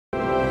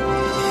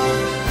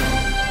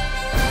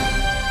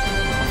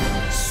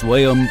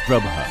Swayam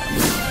Prabha.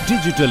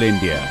 Digital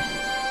India.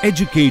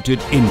 Educated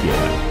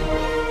India.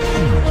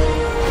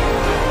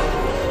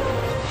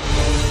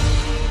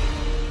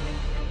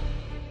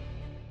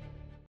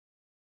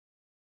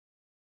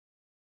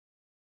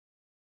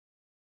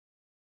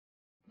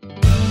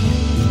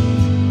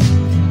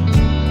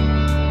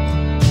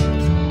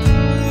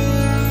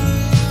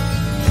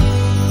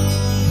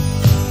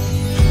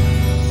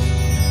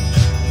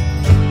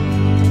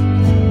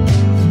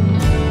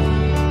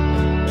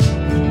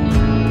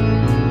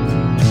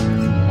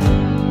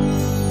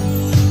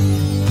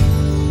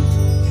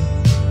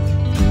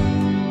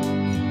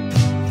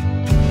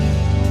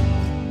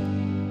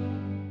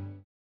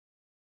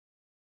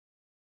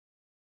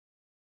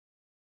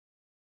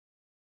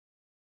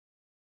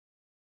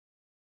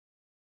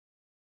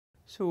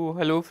 So,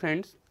 hello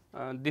friends,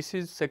 this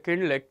is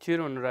second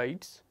lecture on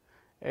rights,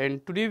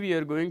 and today we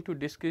are going to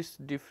discuss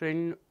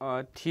different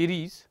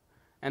theories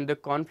and the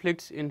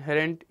conflicts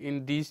inherent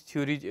in these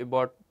theories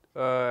about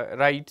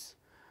rights,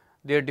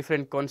 their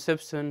different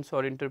conceptions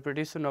or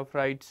interpretation of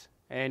rights,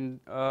 and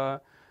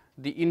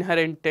the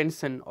inherent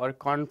tension or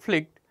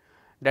conflict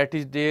that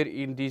is there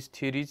in these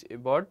theories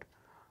about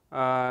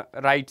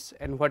rights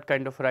and what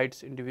kind of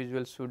rights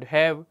individuals should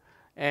have,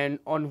 and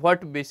on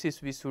what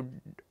basis we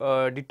should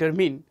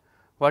determine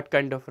what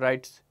kind of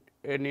rights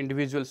an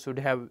individual should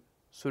have.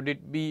 Should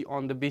it be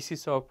on the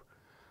basis of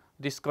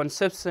this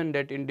conception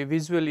that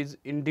individual is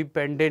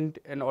independent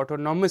and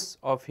autonomous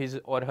of his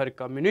or her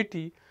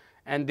community,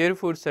 and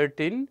therefore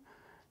certain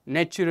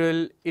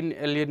natural,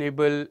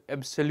 inalienable,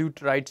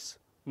 absolute rights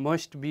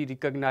must be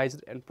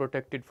recognized and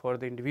protected for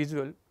the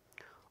individual,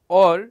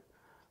 or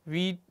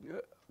we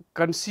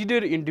consider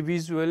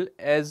individual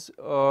as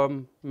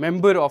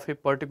member of a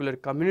particular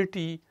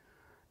community,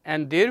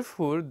 and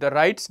therefore the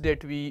rights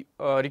that we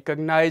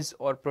recognize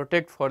or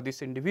protect for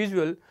this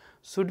individual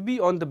should be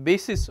on the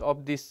basis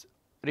of this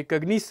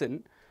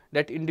recognition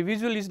that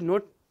individual is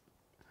not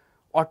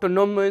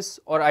autonomous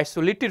or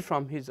isolated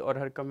from his or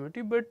her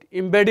community, but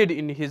embedded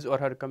in his or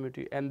her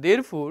community, and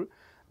therefore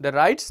the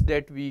rights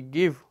that we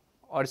give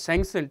or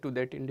sanction to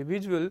that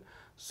individual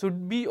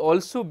should be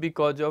also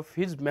because of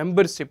his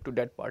membership to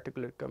that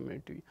particular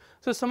community.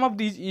 So, some of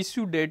these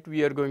issues that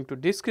we are going to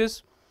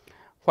discuss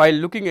while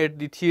looking at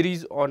the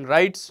theories on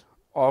rights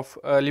of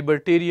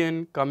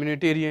libertarian,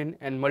 communitarian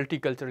and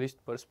multiculturalist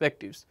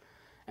perspectives.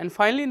 And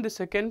finally, in the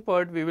second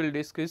part we will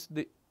discuss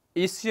the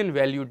Asian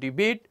value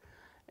debate,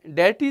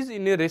 that is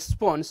in a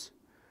response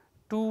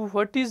to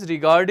what is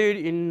regarded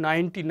in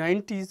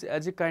 1990s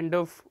as a kind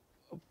of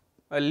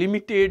a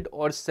limited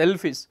or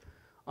selfish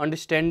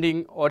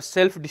understanding or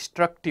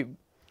self-destructive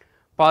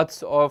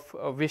paths of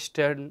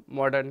Western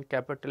modern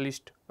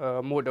capitalist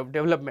mode of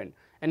development.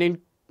 And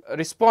in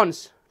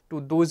response to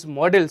those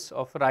models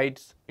of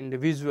rights,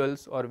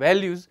 individuals or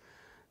values,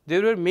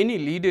 there were many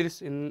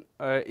leaders in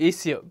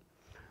Asia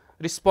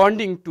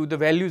responding to the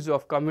values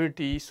of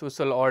community,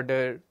 social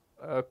order,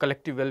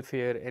 collective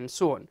welfare and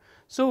so on.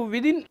 So,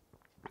 within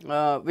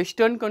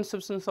Western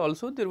conceptions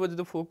also there was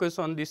the focus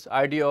on this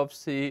idea of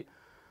say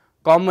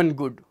common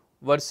good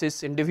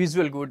versus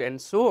individual good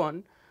and so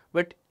on,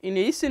 but in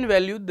Asian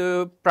value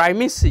the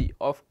primacy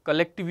of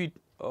collectivity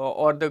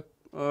or the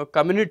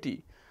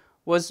community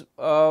was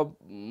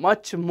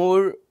much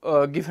more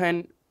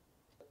given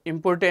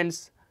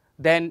importance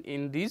than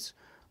in this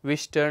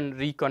Western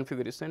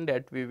reconfiguration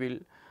that we will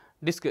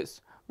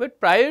discuss. But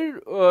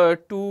prior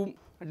to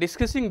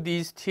discussing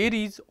these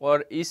theories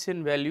or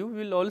Asian value,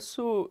 we will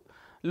also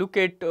look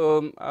at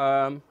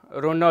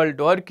Ronald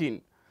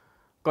Dworkin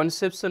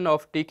conception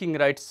of taking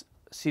rights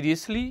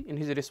seriously in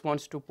his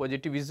response to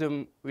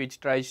positivism, which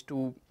tries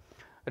to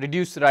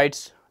reduce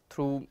rights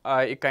through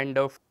a kind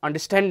of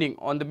understanding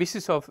on the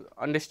basis of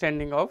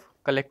understanding of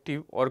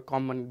collective or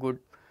common good,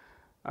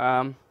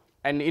 and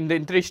in the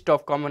interest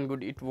of common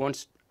good it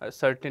wants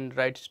certain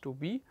rights to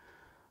be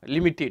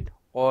limited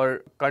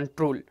or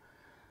controlled.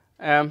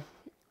 And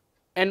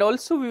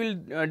also we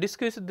will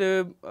discuss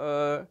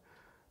the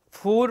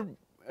four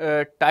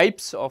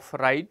types of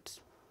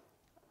rights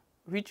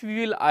which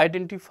we will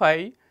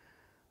identify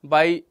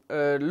by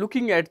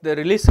looking at the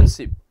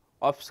relationship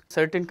of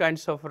certain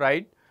kinds of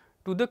right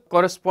to the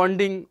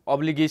corresponding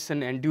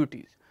obligation and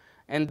duties,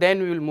 and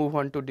then we will move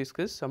on to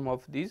discuss some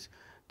of these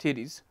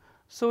theories.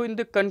 So, in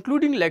the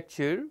concluding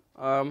lecture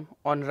on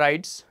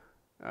rights,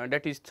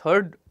 that is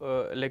third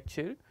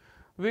lecture,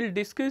 we will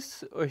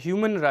discuss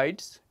human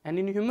rights, and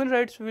in human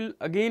rights we will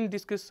again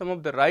discuss some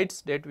of the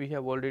rights that we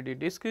have already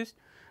discussed,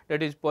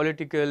 that is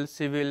political,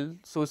 civil,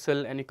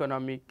 social and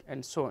economic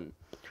and so on.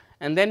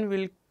 And then we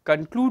will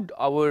conclude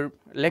our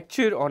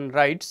lecture on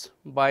rights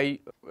by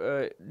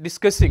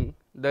discussing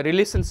the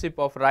relationship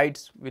of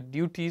rights with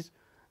duties,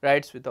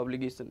 rights with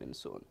obligation and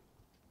so on.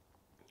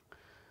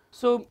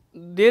 So,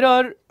 there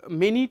are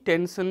many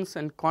tensions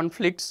and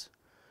conflicts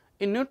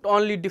in not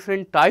only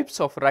different types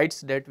of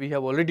rights that we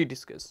have already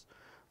discussed.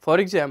 For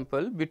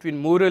example, between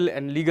moral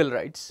and legal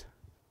rights,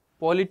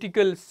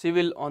 political,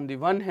 civil on the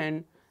one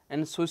hand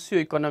and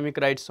socio-economic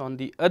rights on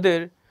the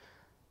other,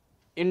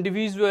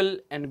 individual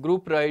and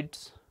group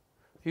rights,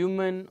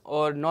 human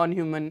or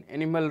non-human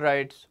animal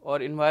rights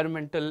or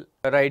environmental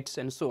rights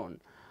and so on.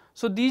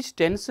 So, these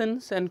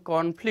tensions and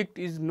conflict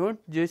is not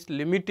just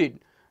limited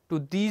to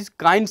these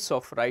kinds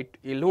of right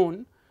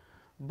alone,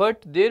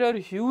 but there are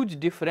huge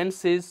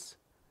differences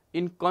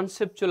in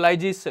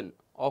conceptualization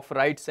of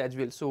rights as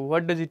well. So,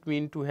 what does it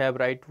mean to have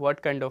right?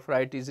 What kind of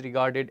right is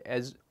regarded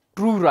as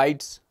true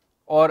rights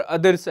or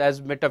others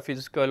as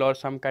metaphysical or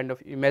some kind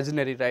of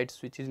imaginary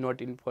rights which is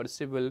not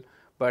enforceable,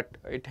 but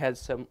it has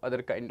some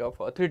other kind of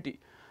authority.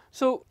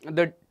 So,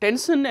 the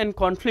tension and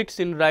conflicts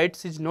in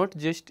rights is not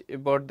just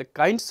about the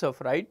kinds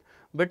of right,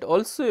 but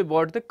also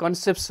about the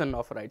conception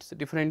of rights, the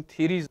different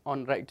theories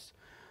on rights.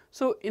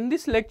 So, in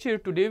this lecture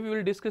today we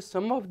will discuss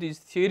some of these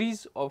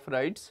theories of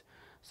rights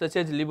such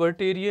as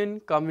libertarian,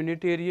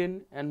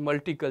 communitarian and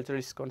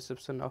multiculturalist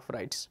conception of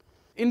rights.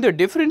 In the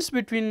difference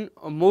between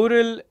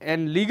moral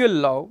and legal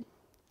law,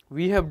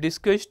 we have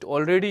discussed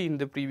already in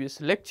the previous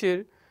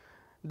lecture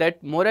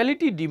that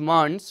morality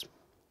demands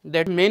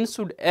that men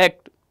should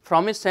act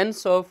from a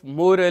sense of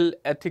moral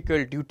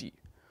ethical duty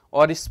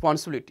or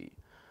responsibility.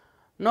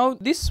 Now,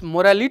 this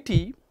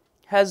morality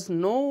has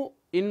no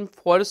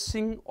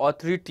enforcing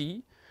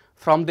authority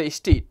from the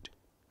state,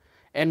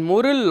 and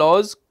moral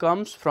laws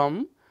comes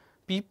from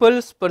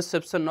people's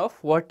perception of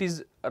what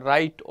is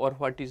right or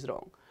what is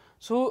wrong.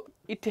 So,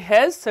 it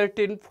has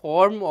certain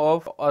form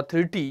of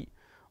authority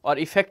or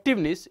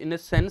effectiveness in a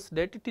sense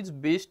that it is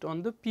based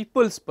on the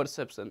people's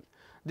perception,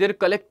 their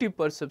collective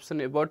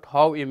perception about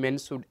how a man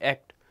should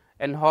act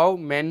and how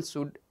men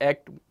should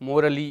act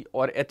morally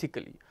or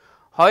ethically.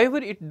 However,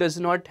 it does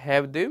not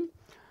have the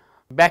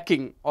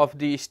backing of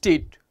the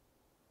state.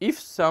 If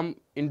some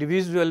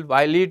individual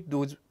violate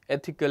those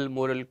ethical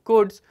moral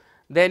codes,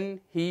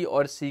 then he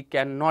or she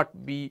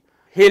cannot be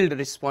held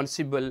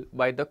responsible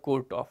by the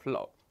court of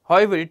law.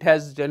 However, it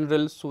has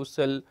general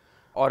social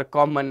or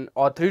common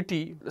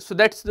authority. So,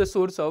 that is the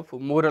source of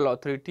moral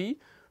authority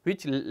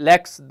which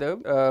lacks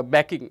the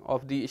backing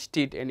of the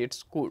state and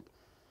its code.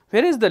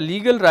 Whereas the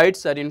legal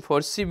rights are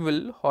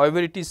enforceable, however,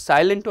 it is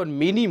silent on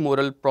many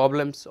moral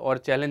problems or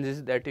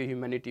challenges that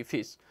humanity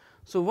face.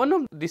 So, one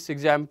of this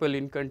example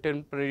in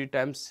contemporary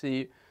times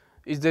say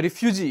is the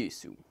refugee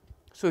issue.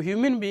 So,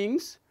 human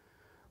beings,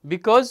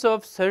 because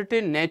of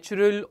certain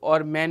natural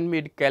or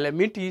man-made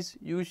calamities,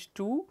 used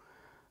to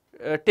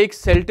take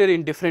shelter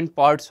in different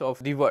parts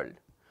of the world.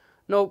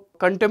 Now,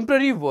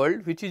 contemporary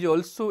world, which is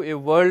also a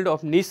world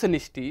of nation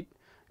state,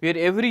 where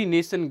every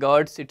nation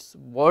guards its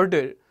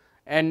border,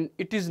 and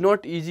it is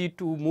not easy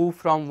to move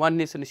from one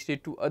nation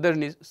state to other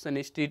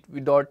nation state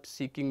without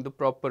seeking the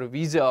proper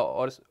visa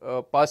or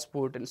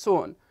passport and so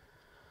on.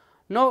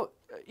 Now,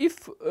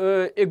 if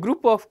a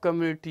group of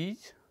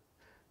communities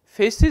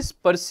faces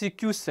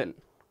persecution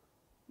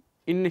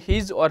in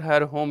his or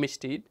her home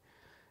state,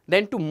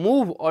 then to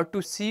move or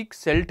to seek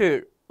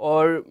shelter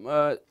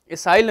or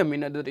asylum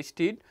in another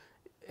state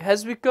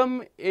has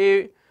become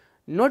a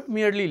not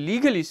merely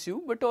legal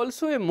issue, but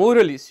also a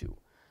moral issue.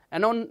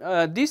 And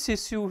on this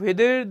issue,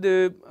 whether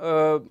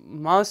the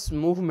mass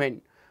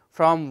movement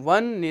from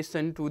one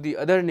nation to the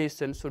other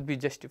nation should be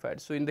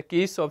justified. So, in the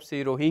case of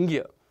say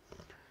Rohingya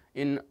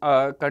in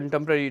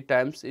contemporary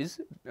times is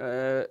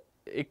a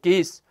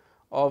case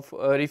of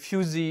a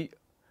refugee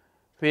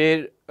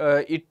where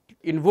it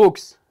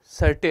invokes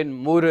certain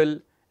moral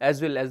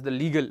as well as the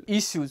legal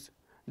issues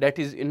that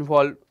is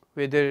involved,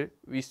 whether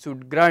we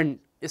should grant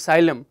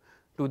asylum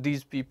to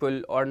these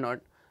people or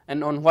not,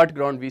 and on what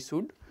ground we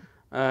should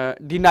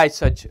deny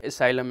such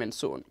asylum and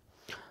so on.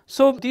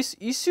 So, this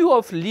issue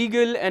of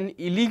legal and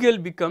illegal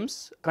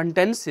becomes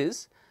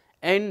contentious,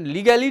 and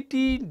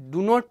legality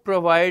do not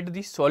provide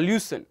the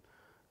solution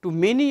to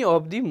many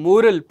of the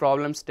moral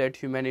problems that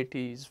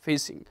humanity is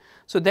facing.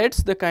 So, that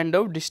is the kind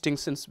of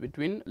distinctions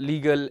between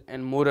legal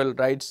and moral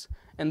rights,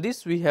 and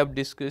this we have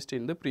discussed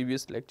in the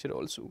previous lecture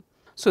also.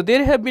 So,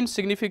 there have been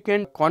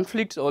significant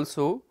conflicts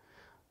also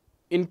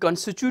in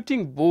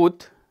constituting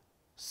both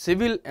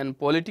civil and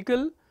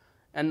political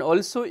and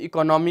also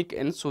economic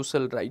and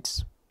social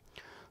rights.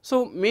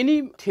 So,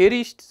 many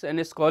theorists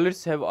and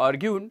scholars have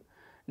argued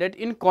that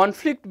in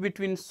conflict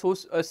between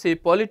say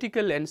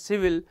political and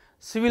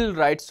civil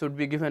rights should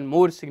be given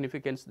more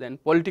significance than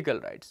political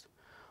rights,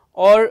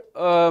 or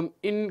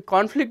in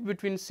conflict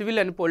between civil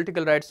and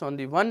political rights on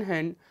the one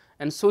hand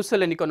and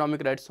social and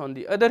economic rights on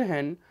the other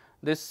hand,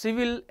 the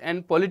civil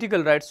and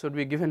political rights should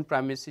be given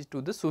primacy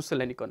to the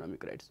social and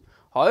economic rights.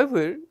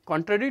 However,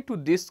 contrary to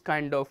this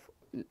kind of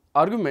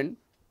argument,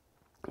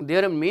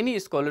 there are many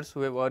scholars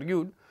who have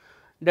argued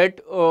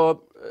that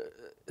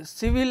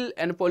civil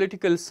and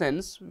political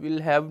sense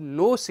will have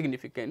no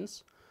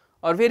significance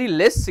or very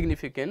less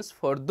significance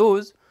for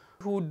those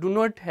who do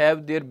not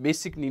have their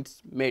basic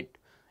needs met.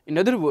 In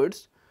other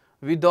words,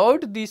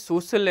 without the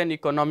social and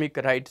economic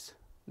rights,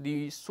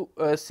 the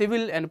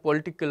civil and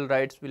political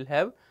rights will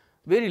have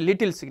very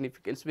little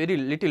significance, very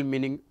little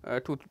meaning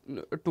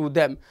to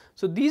them.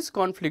 So, these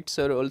conflicts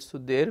are also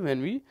there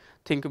when we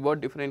think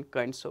about different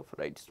kinds of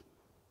rights.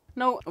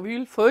 Now, we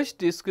will first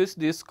discuss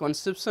this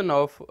conception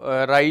of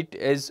right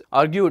as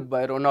argued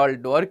by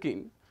Ronald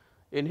Dworkin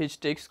in his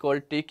text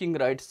called Taking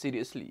Rights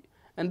Seriously,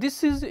 and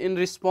this is in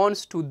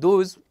response to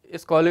those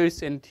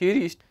scholars and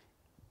theorists,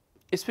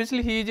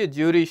 especially he is a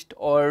jurist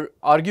or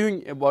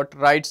arguing about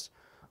rights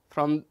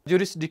from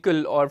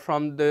juridical or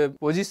from the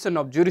position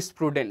of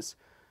jurisprudence,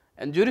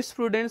 and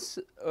jurisprudence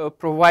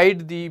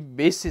provide the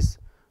basis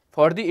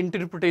for the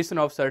interpretation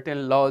of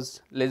certain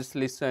laws,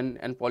 legislation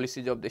and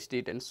policies of the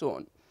state and so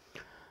on.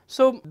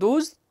 So,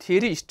 those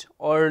theorists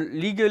or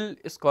legal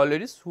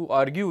scholars who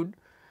argued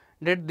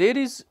that there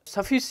is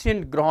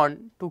sufficient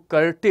ground to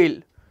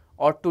curtail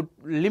or to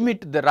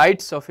limit the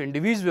rights of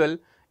individual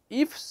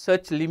if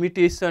such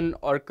limitation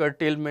or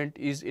curtailment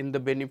is in the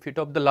benefit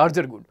of the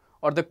larger good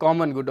or the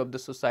common good of the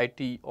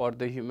society or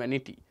the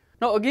humanity.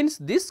 Now,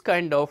 against this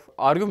kind of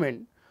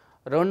argument,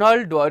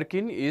 Ronald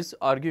Dworkin is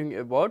arguing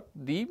about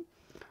the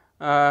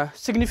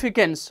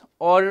significance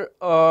or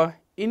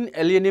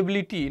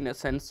inalienability in a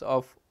sense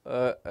of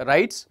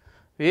rights,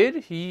 where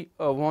he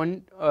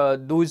want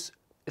those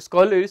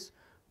scholars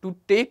to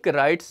take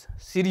rights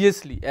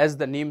seriously as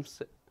the name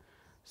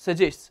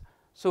suggests.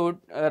 So,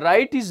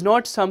 right is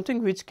not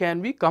something which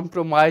can be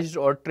compromised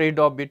or trade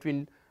off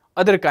between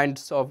other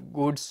kinds of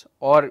goods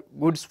or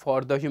goods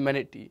for the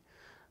humanity.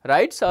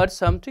 Rights are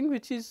something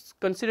which is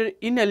considered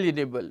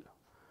inalienable,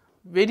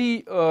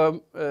 very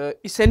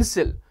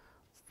essential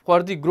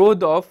for the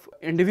growth of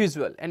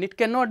individual, and it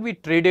cannot be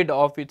traded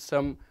off with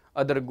some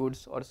other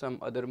goods or some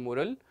other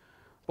moral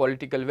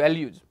political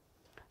values.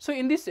 So,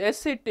 in this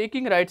essay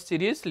Taking Rights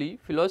Seriously,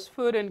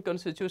 philosopher and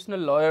constitutional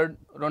lawyer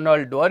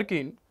Ronald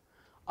Dworkin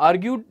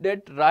argued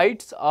that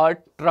rights are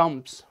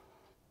trumps.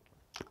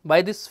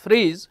 By this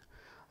phrase,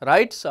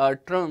 rights are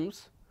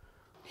trumps,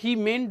 he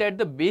meant that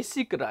the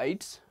basic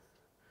rights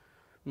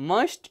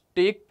must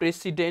take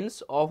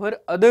precedence over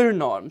other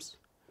norms,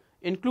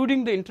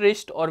 including the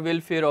interest or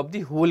welfare of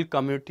the whole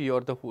community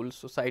or the whole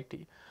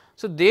society.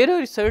 So, there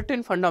are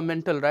certain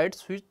fundamental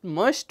rights which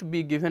must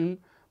be given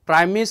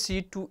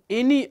primacy to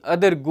any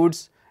other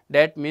goods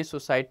that may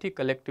society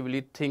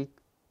collectively think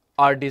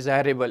are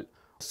desirable.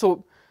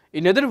 So,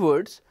 in other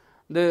words,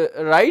 the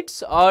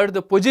rights are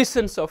the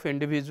possessions of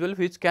individual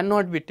which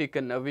cannot be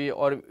taken away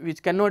or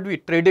which cannot be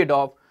traded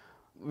off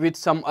with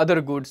some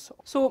other goods.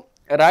 So,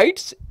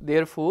 rights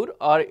therefore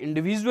are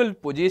individual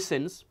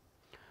possessions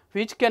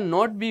which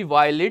cannot be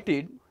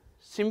violated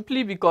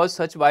simply because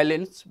such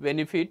violence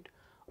benefit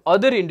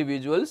other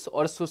individuals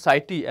or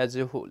society as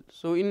a whole.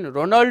 So, in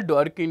Ronald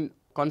Dworkin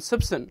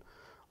conception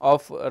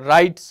of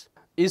rights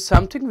is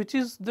something which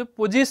is the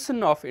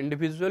possession of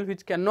individual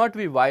which cannot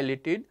be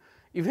violated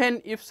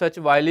even if such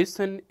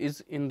violation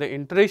is in the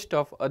interest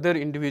of other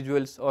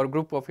individuals or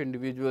group of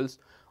individuals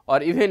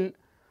or even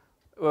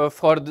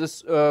for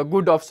this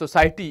good of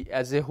society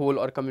as a whole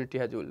or community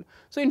as a whole.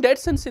 So, in that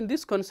sense, in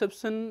this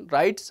conception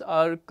rights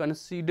are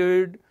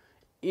considered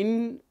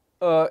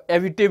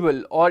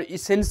inevitable or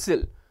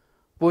essential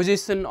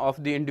possession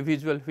of the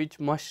individual which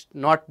must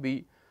not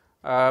be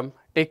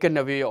taken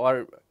away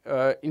or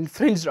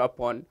infringed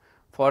upon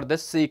for the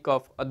sake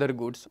of other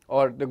goods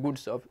or the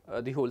goods of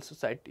the whole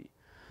society.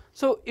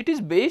 So, it is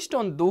based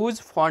on those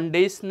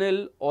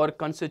foundational or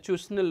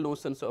constitutional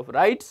notions of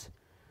rights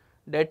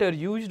that are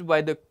used by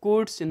the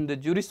courts in the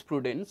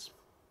jurisprudence.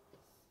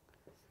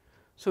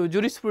 So,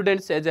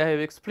 jurisprudence, as I have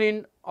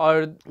explained,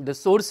 are the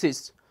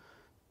sources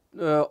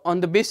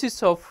on the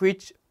basis of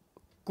which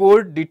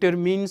court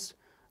determines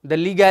the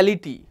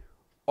legality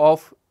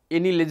of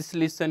any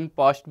legislation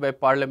passed by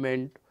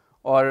parliament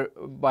or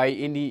by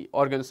any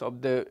organs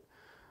of the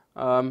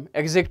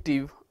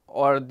executive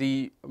or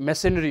the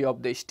machinery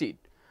of the state,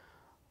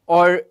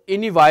 or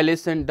any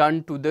violation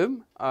done to the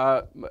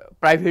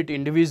private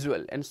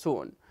individual and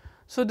so on.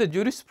 So, the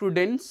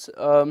jurisprudence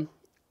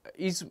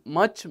is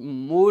much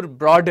more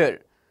broader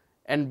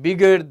and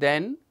bigger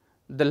than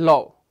the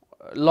law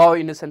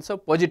in a sense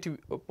of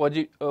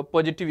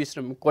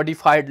positivism,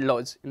 codified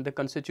laws in the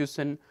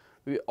constitution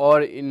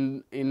or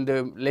in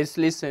the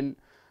legislation.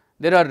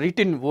 There are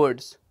written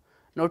words.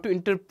 Now, to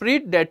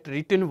interpret that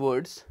written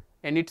words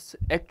and its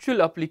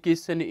actual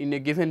application in a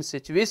given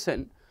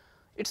situation,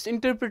 its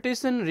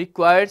interpretation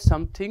requires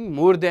something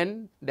more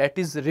than that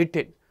is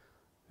written,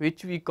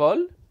 which we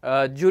call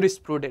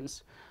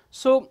jurisprudence.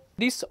 So,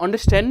 this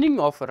understanding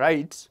of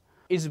rights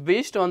is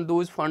based on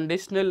those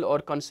foundational or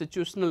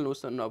constitutional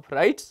notion of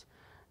rights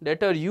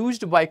that are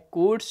used by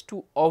courts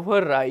to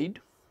override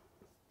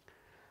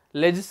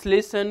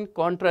legislation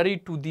contrary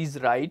to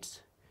these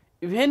rights,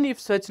 even if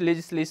such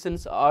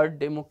legislations are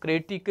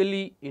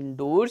democratically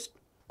endorsed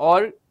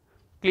or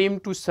claim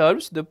to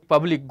serve the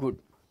public good.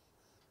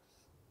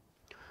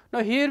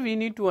 Now, here we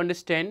need to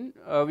understand,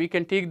 we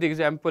can take the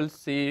example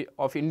say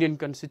of Indian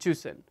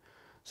constitution.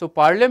 So,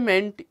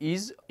 parliament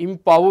is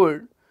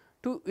empowered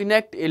to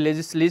enact a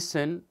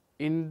legislation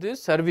in the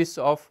service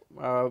of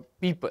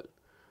people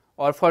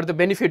or for the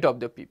benefit of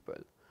the people.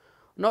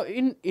 Now,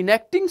 in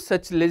enacting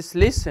such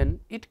legislation,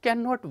 it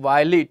cannot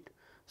violate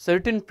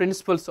certain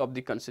principles of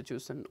the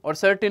constitution or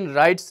certain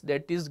rights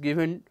that is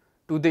given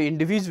to the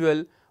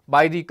individual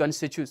by the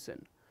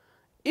constitution.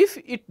 If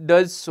it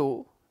does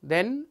so,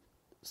 then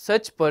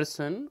such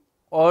person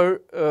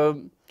or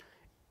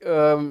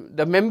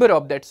the member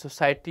of that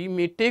society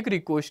may take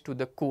recourse to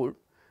the court,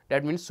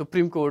 that means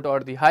Supreme Court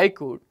or the High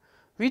Court,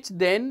 which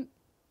then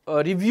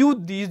review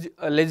these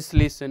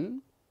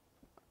legislation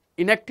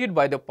enacted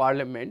by the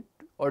parliament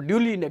or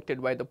duly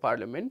enacted by the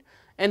parliament,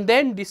 and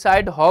then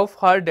decide how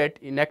far that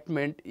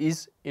enactment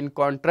is in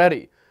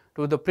contrary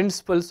to the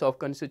principles of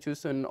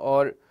constitution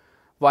or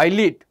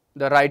violate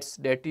the rights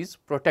that is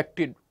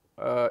protected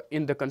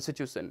in the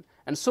constitution,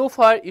 and so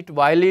far it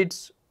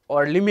violates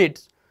or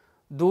limits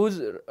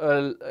those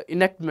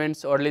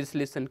enactments or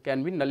legislation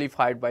can be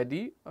nullified by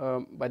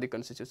the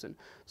constitution.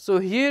 So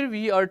here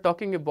we are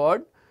talking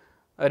about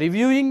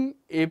reviewing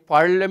a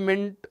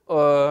parliament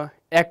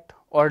act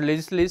or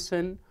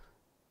legislation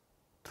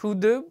through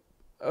the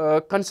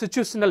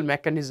constitutional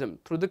mechanism,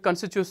 through the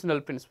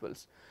constitutional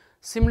principles.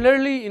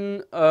 Similarly,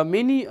 in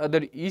many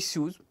other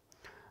issues,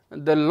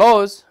 the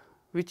laws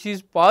which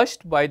is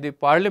passed by the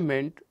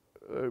parliament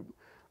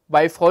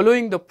by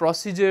following the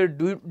procedure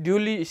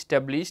duly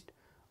established,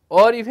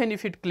 or even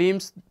if it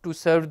claims to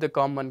serve the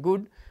common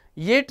good,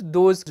 yet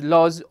those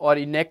laws or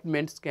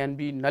enactments can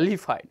be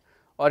nullified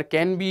or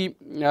can be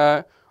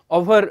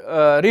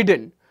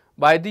overridden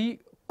by the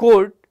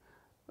court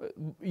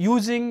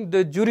using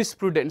the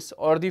jurisprudence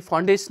or the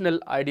foundational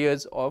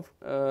ideas of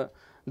the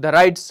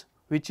rights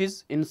which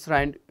is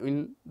enshrined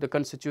in the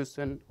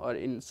constitution or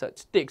in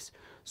such texts.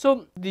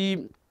 So,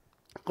 the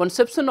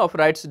conception of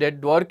rights that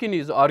Dworkin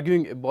is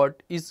arguing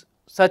about is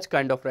such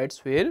kind of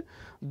rights where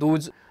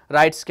those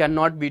rights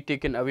cannot be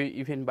taken away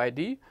even by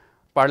the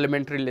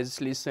parliamentary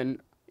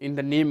legislation in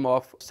the name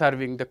of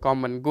serving the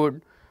common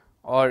good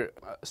or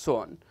so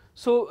on.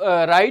 So,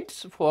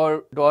 rights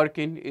for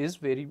Dworkin is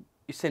very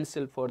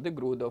essential for the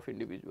growth of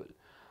individual.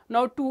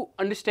 Now, to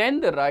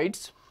understand the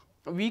rights,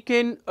 we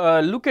can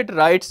look at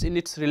rights in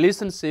its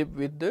relationship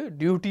with the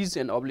duties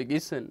and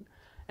obligation,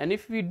 and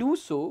if we do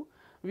so,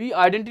 we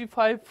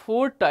identify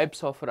 4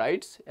 types of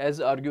rights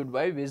as argued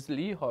by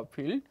Wesley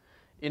Hopfield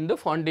in the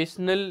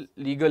foundational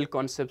legal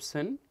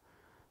conception.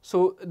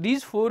 So,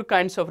 these 4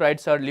 kinds of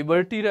rights are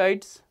liberty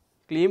rights,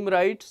 claim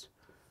rights,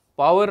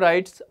 power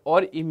rights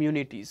or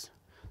immunities.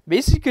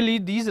 Basically,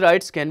 these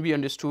rights can be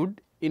understood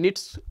in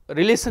its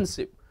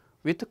relationship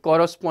with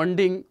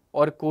corresponding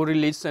or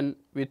correlation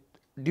with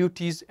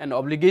duties and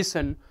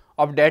obligation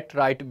of that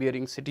right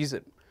bearing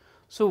citizen.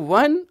 So,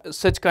 one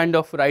such kind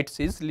of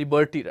rights is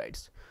liberty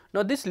rights.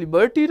 Now, this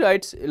liberty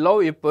rights allow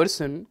a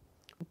person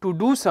to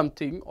do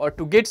something or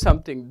to get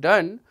something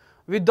done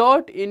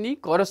without any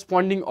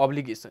corresponding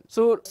obligation.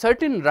 So,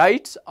 certain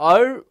rights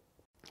are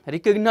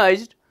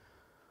recognized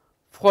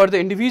for the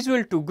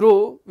individual to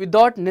grow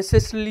without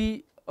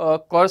necessarily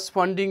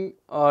corresponding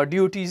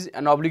duties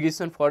and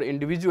obligation for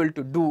individual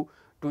to do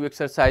to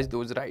exercise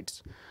those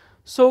rights.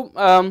 So,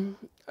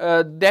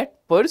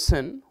 that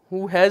person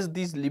who has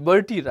these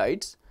liberty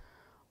rights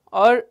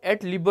are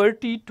at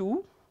liberty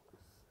to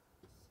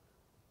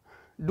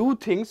do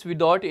things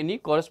without any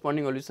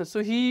corresponding obligation.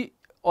 So, he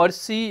or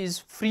she is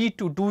free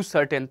to do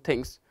certain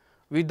things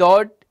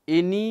without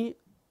any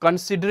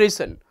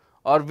consideration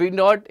or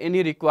without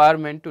any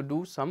requirement to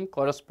do some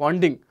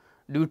corresponding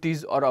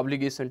duties or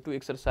obligation to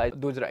exercise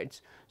those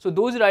rights. So,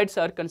 those rights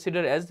are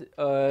considered as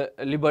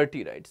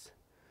liberty rights.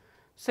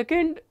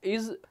 Second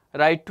is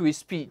right to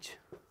speech,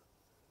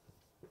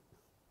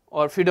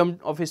 or freedom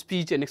of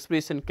speech and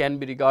expression can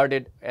be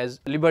regarded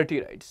as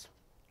liberty rights,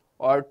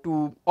 or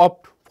to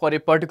opt for a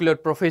particular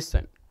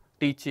profession,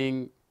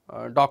 teaching,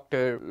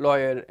 doctor,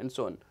 lawyer and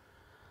so on.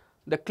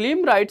 The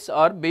claim rights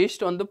are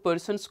based on the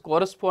person's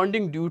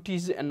corresponding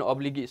duties and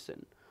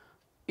obligation.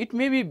 It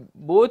may be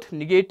both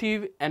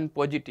negative and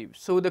positive.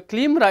 So, the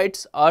claim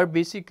rights are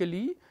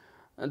basically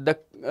the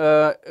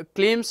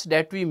claims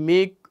that we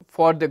make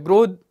for the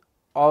growth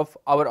of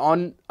our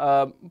own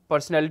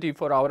personality,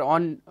 for our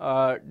own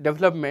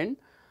development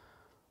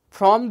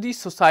from the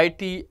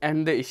society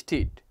and the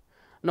state.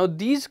 Now,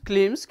 these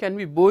claims can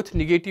be both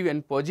negative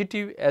and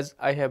positive, as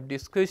I have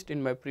discussed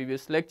in my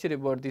previous lecture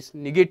about this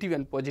negative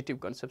and positive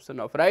conception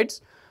of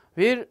rights,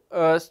 where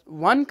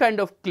one kind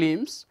of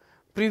claims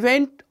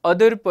prevent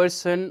other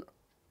person,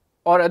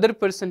 or other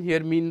person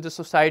here means the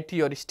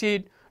society or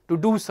state, to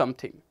do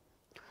something.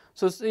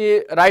 So,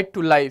 say right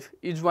to life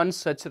is one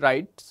such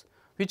right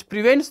which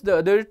prevents the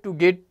other to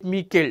get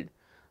me killed.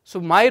 So,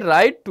 my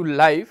right to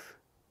life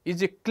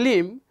is a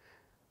claim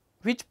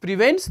which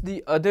prevents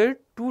the other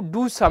to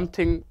do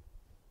something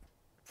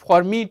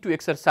for me to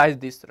exercise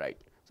this right.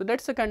 So,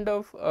 that is a kind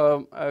of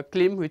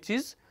claim which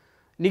is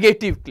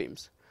negative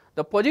claims.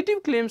 The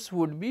positive claims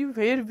would be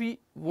where we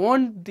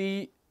want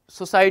the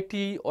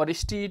society or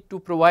state to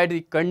provide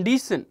the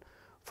condition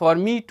for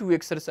me to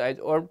exercise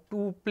or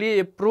to play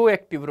a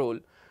proactive role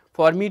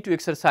for me to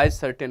exercise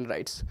certain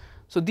rights.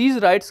 So,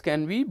 these rights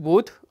can be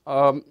both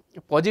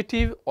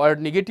positive or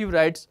negative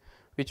rights,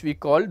 which we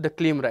call the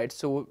claim rights.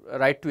 So,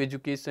 right to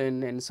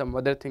education and some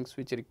other things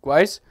which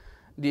requires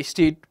the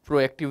state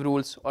proactive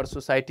roles or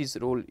society's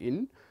role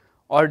in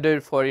order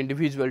for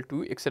individual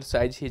to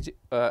exercise his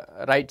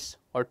rights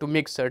or to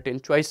make certain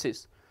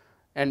choices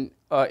and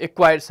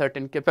acquire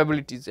certain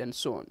capabilities and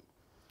so on.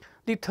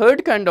 The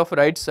third kind of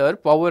rights are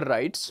power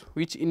rights,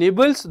 which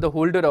enables the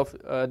holder of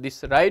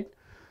this right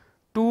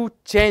to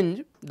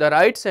change the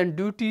rights and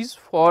duties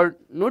for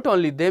not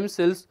only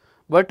themselves,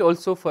 but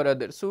also for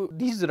others. So,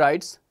 these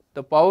rights,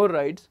 the power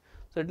rights,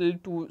 certainly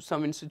to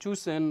some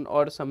institution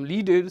or some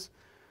leaders,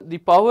 the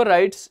power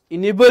rights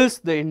enables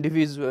the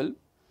individual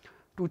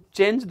to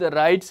change the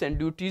rights and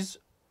duties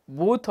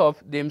both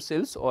of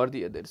themselves or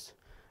the others.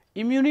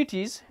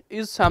 Immunities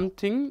is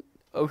something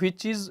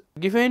which is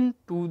given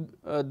to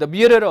the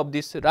bearer of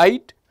this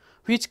right,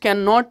 which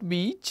cannot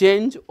be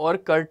changed or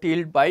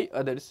curtailed by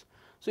others.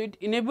 So, it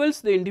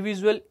enables the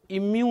individual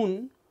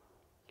immune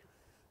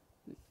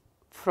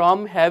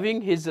from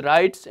having his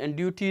rights and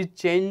duties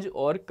changed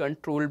or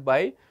controlled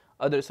by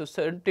others. So,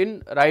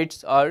 certain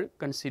rights are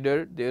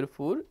considered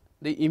therefore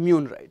the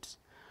immune rights.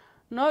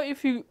 Now,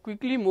 if you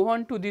quickly move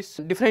on to these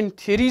different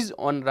theories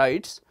on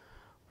rights,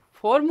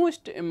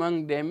 foremost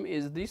among them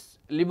is this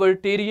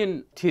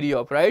libertarian theory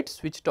of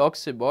rights, which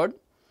talks about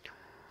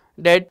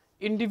that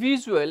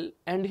individual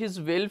and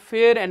his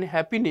welfare and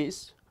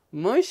happiness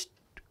must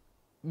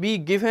be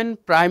given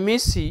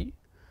primacy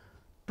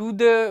to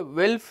the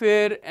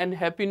welfare and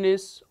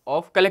happiness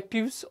of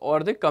collectives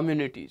or the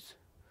communities.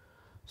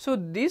 So,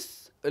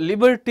 this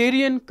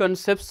libertarian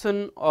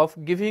conception of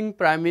giving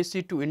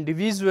primacy to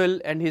individual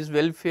and his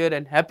welfare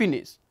and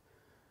happiness,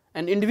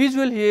 and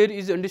individual here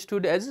is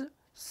understood as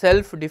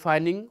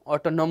self-defining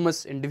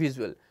autonomous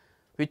individual,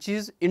 which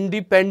is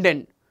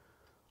independent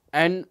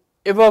and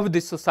above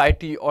the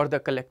society or the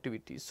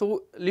collectivity.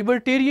 So,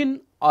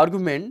 libertarian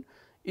argument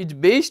is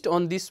based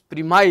on this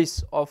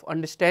premise of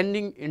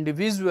understanding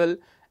individual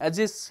as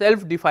a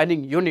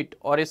self-defining unit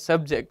or a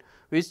subject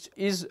which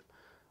is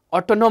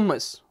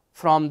autonomous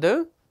from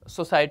the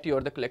society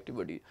or the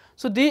collectivity.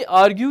 So, they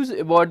argues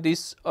about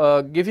this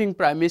giving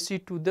primacy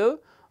to the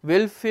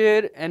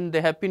welfare and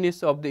the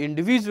happiness of the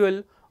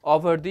individual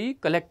over the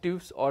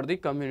collectives or the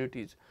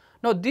communities.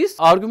 Now, this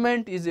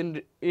argument is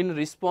in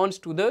response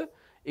to the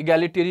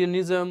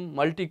egalitarianism,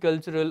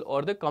 multicultural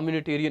or the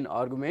communitarian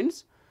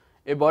arguments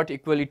about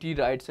equality,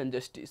 rights and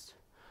justice.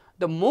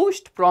 The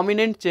most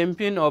prominent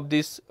champion of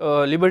this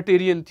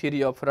libertarian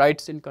theory of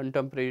rights in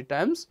contemporary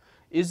times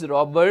is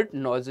Robert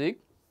Nozick.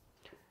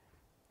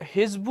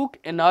 His book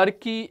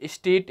Anarchy,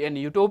 State and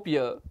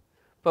Utopia,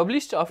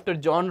 published after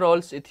John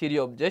Rawls' A Theory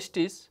of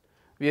Justice.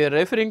 We are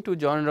referring to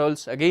John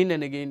Rawls again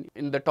and again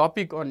in the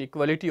topic on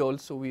equality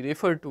also we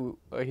refer to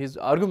his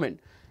argument,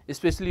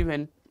 especially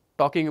when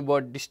talking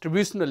about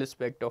distributional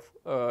aspect of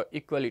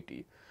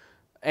equality.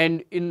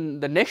 And in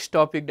the next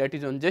topic, that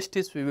is on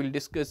justice, we will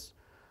discuss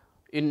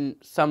in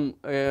some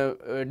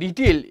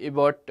detail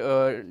about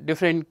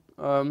different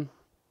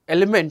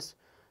elements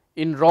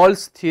in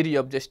Rawls' theory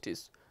of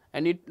justice,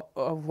 and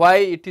why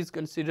it is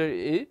considered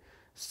a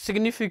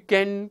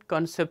significant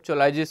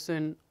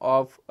conceptualization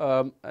of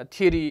a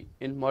theory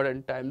in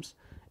modern times,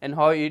 and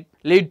how it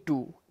led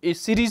to a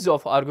series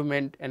of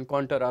argument and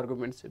counter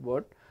arguments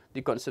about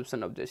the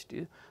conception of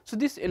justice. So,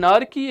 this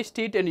Anarchy,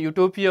 State and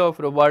Utopia of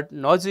Robert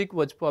Nozick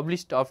was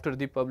published after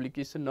the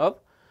publication of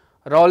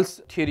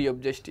Rawls' theory of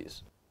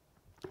justice.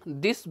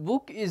 This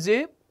book is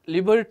a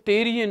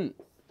libertarian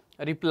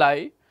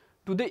reply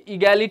to the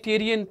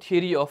egalitarian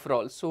theory of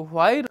Rawls. So,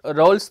 why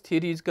Rawls'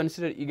 theory is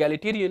considered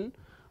egalitarian,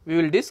 we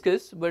will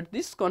discuss, but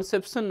this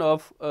conception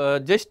of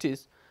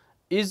justice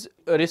is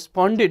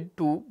responded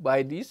to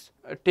by this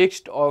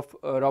text of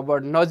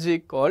Robert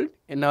Nozick called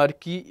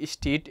Anarchy,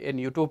 State and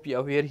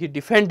Utopia, where he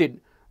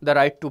defended the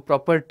right to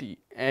property,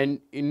 and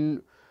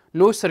in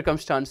no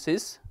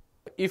circumstances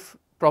if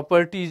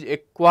property is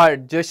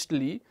acquired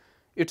justly,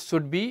 it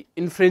should be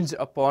infringed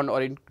upon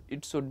or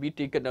it should be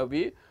taken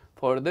away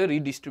for the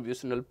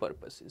redistributional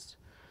purposes.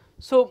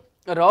 So,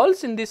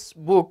 Rawls in this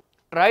book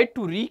tried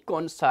to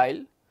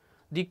reconcile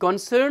the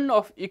concern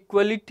of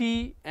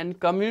equality and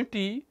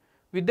community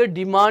with the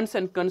demands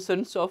and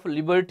concerns of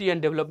liberty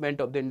and development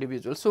of the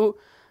individual. So,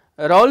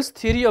 Rawls'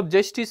 theory of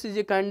justice is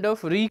a kind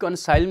of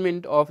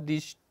reconcilement of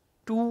these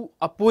two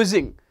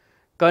opposing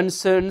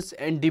concerns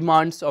and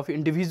demands of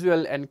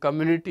individual and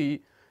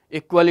community,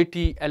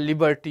 equality and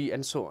liberty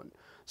and so on.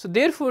 So,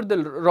 therefore, the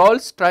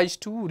Rawls tries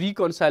to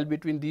reconcile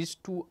between these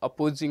two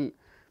opposing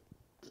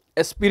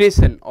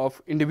aspiration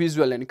of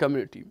individual and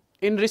community.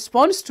 In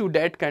response to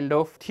that kind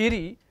of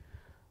theory,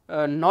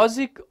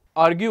 Nozick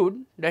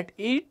argued that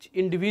each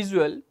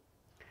individual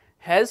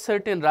has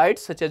certain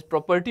rights such as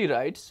property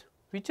rights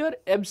which are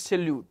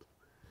absolute,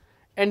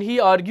 and he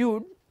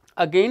argued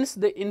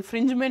against the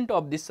infringement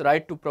of this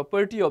right to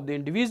property of the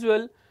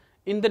individual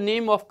in the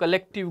name of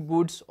collective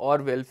goods or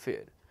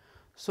welfare.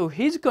 So,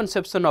 his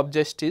conception of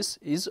justice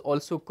is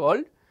also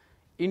called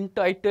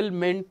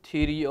entitlement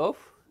theory of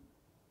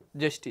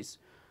justice.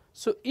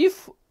 So,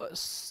 if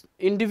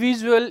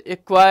individual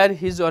acquire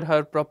his or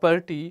her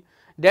property,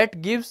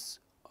 that gives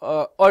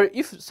or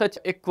if such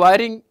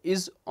acquiring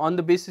is on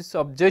the basis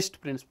of just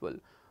principle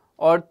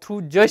or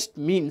through just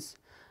means,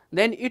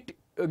 then it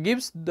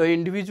gives the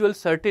individual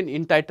certain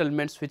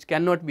entitlements which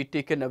cannot be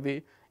taken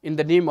away in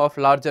the name of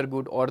larger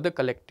good or the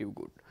collective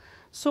good.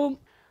 So,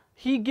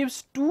 he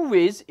gives two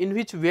ways in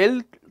which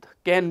wealth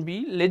can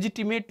be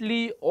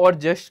legitimately or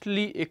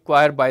justly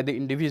acquired by the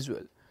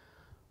individual.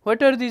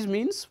 What are these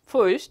means?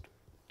 First,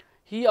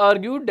 he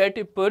argued that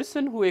a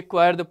person who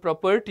acquires the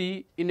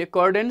property in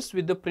accordance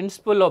with the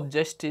principle of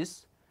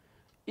justice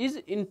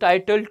is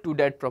entitled to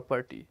that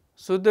property.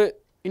 So, the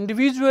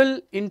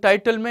individual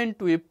entitlement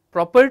to a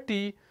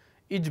property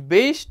is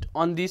based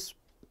on this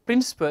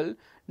principle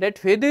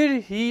that whether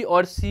he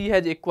or she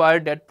has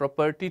acquired that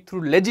property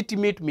through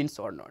legitimate means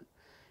or not.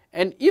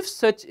 And if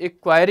such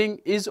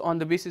acquiring is on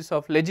the basis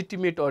of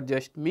legitimate or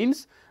just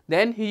means,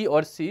 then he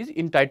or she is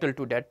entitled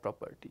to that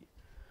property.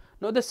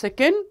 Now, the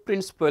second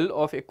principle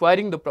of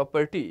acquiring the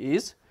property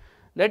is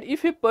that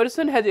if a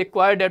person has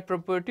acquired that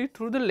property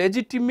through the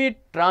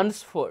legitimate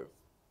transfer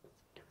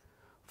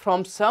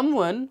from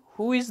someone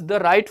who is the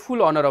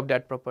rightful owner of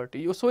that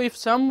property. So, if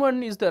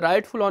someone is the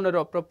rightful owner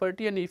of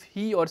property and if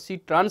he or she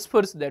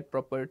transfers that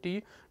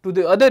property to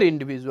the other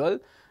individual,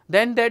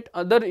 then that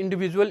other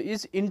individual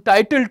is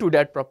entitled to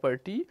that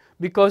property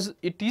because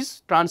it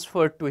is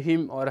transferred to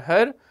him or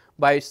her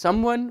by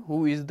someone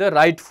who is the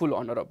rightful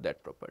owner of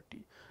that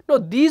property. Now,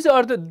 these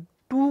are the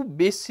two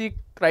basic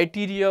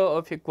criteria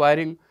of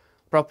acquiring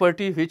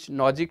property which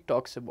Nozick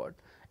talks about,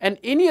 and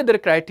any other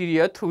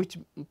criteria through which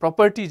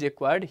property is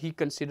acquired he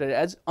considers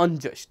as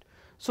unjust.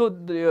 So,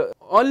 the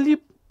only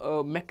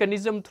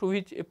mechanism through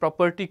which a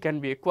property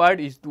can be acquired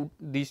is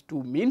these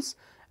two means,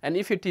 and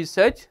if it is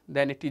such,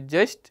 then it is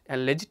just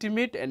and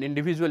legitimate and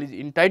individual is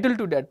entitled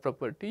to that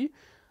property.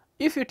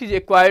 If it is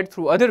acquired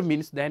through other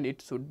means, then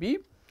it should be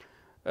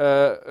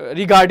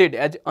regarded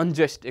as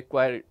unjust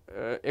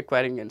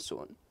acquiring and so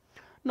on.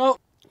 Now,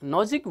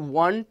 Nozick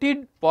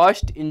wanted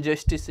past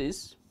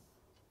injustices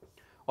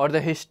or the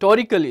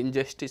historical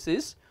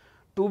injustices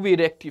to be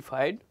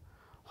rectified.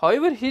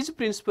 However, his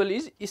principle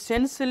is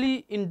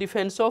essentially in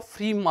defense of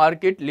free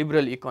market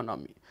liberal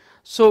economy.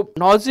 So,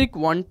 Nozick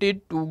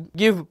wanted to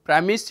give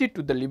primacy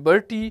to the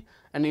liberty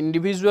and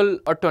individual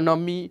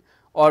autonomy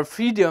or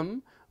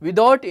freedom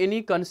without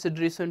any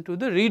consideration to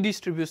the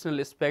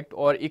redistributional aspect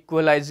or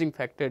equalizing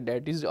factor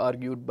that is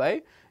argued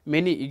by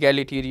many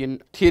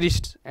egalitarian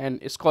theorists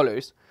and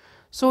scholars.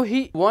 So,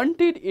 he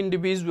wanted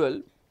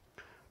individual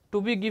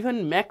to be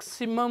given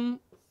maximum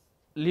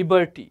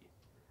liberty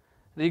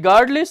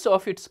regardless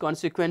of its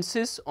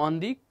consequences on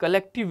the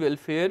collective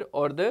welfare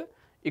or the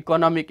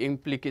economic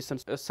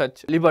implications of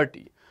such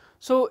liberty.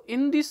 So,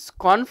 in this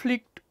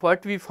conflict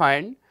what we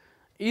find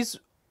is,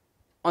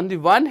 on the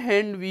one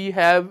hand we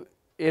have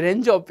a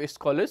range of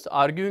scholars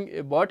arguing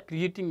about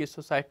creating a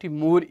society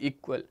more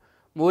equal,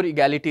 more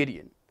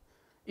egalitarian,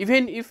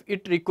 even if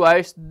it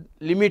requires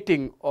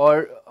limiting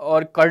or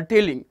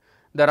curtailing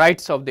the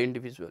rights of the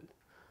individual.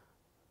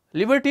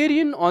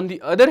 Libertarian on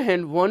the other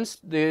hand wants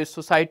the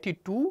society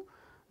to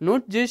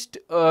not just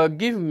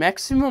give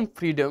maximum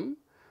freedom,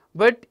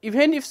 but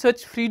even if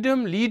such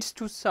freedom leads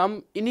to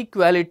some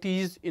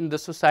inequalities in the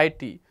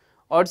society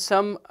or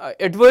some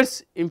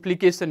adverse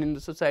implication in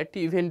the society,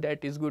 even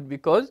that is good,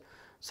 because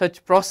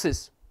such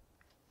process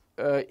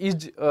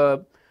is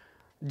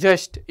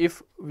just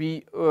if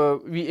we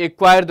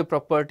acquire the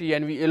property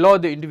and we allow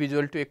the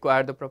individual to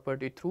acquire the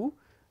property through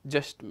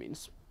just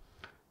means.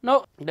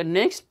 Now, the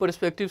next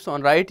perspectives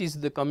on right is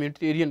the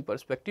communitarian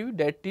perspective,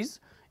 that is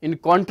in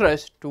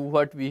contrast to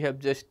what we have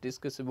just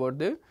discussed about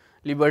the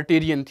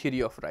libertarian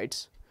theory of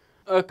rights.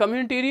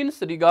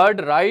 Communitarians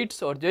regard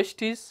rights or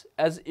justice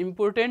as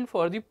important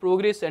for the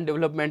progress and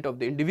development of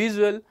the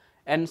individual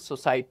and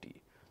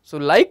society. So,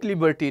 like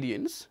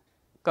libertarians,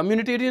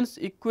 communitarians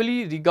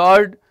equally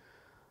regard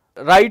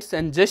rights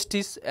and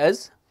justice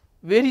as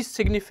very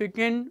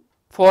significant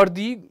for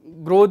the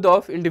growth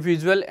of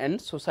individual and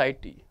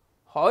society.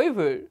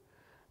 However,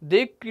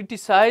 they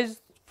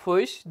criticize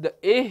first the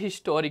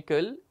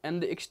ahistorical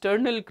and the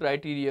external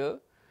criteria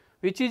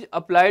which is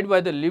applied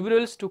by the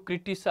liberals to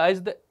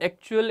criticize the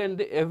actual and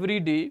the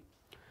everyday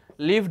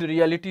lived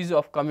realities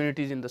of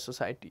communities in the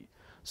society.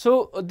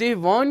 So, they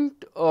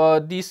want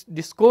this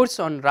discourse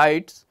on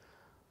rights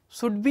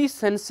should be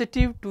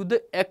sensitive to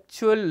the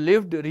actual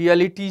lived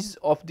realities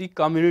of the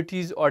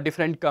communities or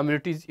different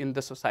communities in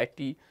the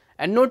society,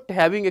 and not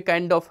having a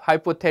kind of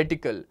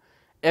hypothetical,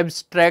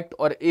 abstract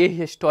or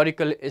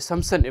ahistorical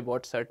assumption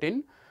about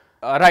certain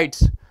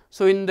rights.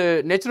 So, in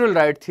the natural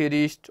right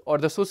theorist or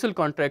the social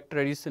contract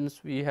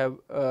traditions, we have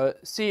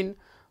seen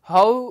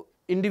how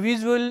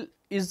individual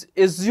is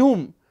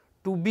assumed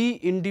to be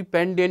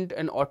independent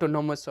and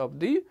autonomous of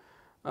the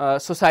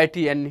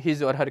society and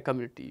his or her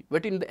community,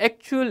 but in the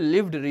actual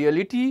lived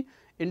reality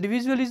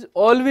individual is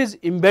always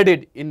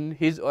embedded in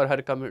his or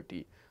her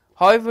community.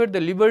 However,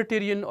 the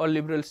libertarian or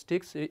liberals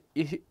takes a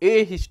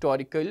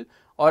ahistorical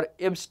or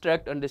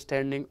abstract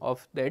understanding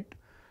of that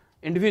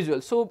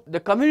individual. So, the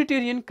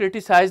communitarian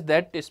criticize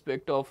that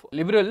aspect of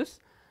liberals,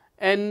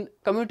 and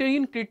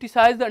communitarian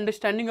criticize the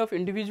understanding of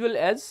individual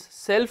as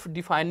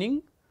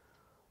self-defining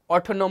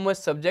autonomous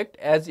subject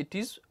as it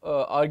is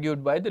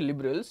argued by the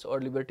liberals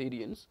or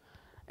libertarians.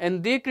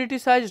 and they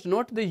criticized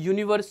not the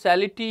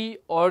universality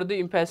or the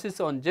emphasis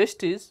on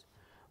justice,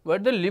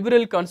 but the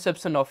liberal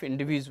conception of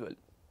individual.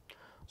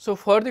 So,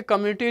 for the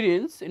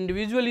communitarians,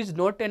 individual is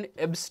not an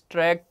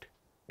abstract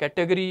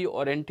category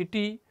or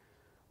entity,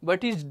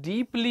 but is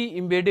deeply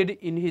embedded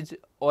in his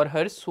or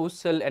her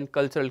social and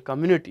cultural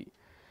community.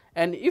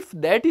 And if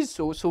that is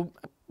so, so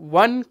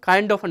one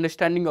kind of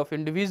understanding of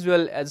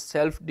individual as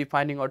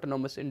self-defining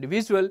autonomous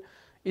individual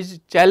is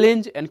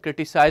challenged and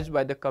criticized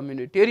by the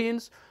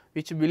communitarians,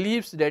 which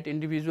believes that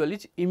individual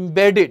is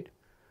embedded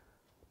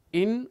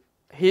in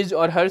his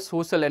or her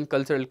social and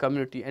cultural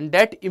community, and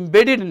that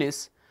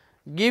embeddedness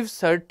gives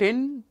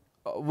certain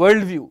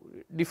worldview,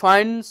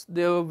 defines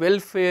the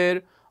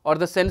welfare or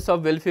the sense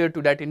of welfare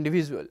to that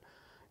individual.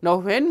 Now,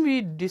 when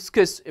we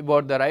discuss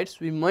about the rights,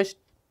 we must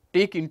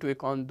take into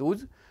account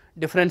those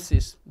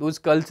differences, those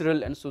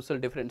cultural and social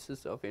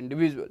differences of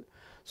individual.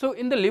 So,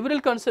 in the liberal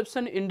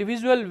conception,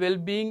 individual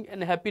well-being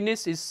and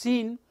happiness is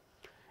seen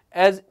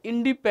as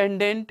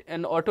independent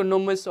and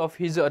autonomous of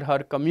his or her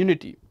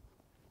community,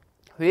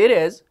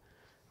 whereas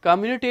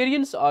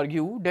communitarians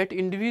argue that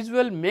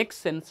individual makes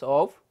sense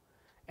of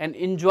and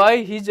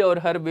enjoy his or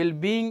her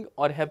well-being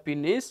or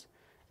happiness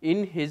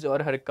in his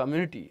or her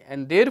community,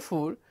 and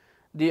therefore,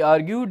 they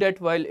argue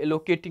that while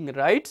allocating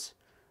rights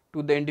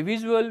to the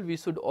individual, we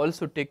should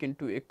also take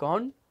into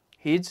account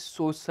his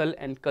social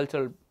and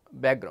cultural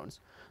backgrounds.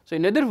 So,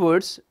 in other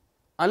words,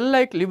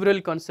 unlike liberal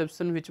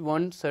conception which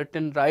want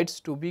certain rights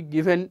to be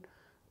given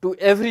to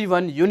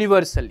everyone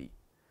universally,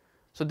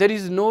 so there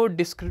is no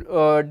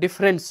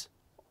difference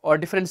or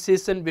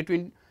differentiation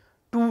between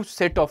two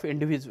set of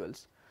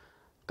individuals.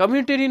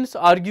 Communitarians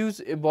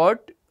argues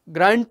about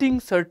granting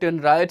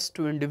certain rights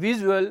to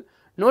individual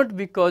not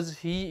because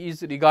he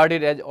is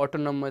regarded as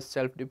autonomous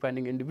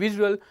self-defining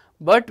individual,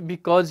 but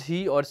because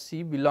he or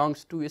she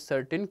belongs to a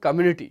certain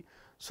community.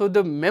 So,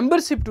 the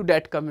membership to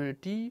that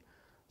community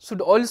should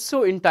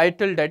also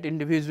entitle that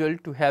individual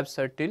to have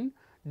certain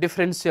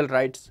differential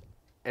rights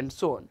and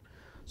so on.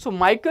 So,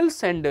 Michael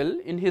Sandel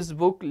in his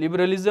book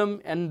Liberalism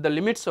and the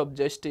Limits of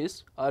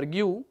Justice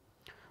argue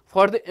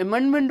for the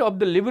amendment of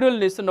the liberal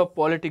nation of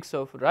politics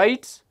of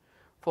rights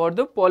for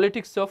the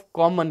politics of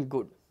common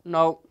good.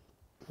 Now,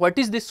 what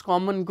is this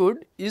common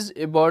good is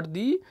about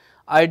the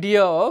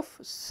idea of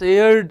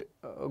shared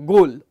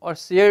goal or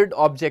shared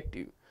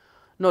objective.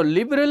 Now,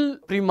 liberal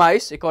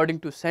premise according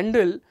to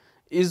Sandel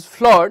is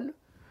flawed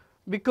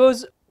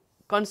because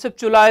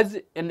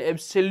conceptualize an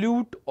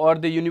absolute or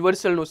the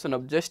universal notion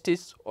of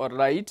justice or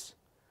rights.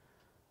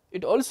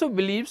 It also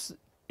believes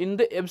in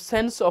the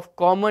absence of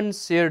common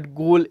shared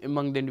goal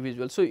among the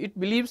individual. So, it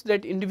believes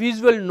that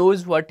individual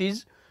knows what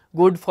is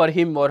good for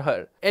him or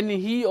her, and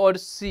he or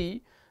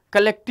she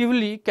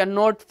collectively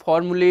cannot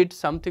formulate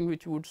something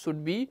which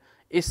should be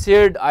a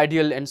shared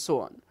ideal and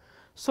so on.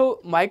 So,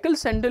 Michael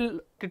Sandel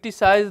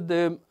criticized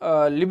the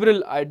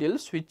liberal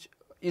ideals which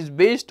is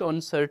based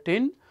on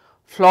certain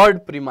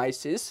flawed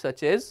premises,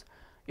 such as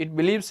it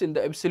believes in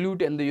the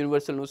absolute and the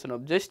universal notion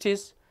of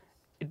justice.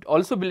 It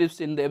also believes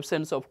in the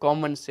absence of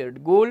common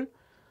shared goal,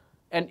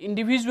 an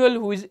individual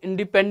who is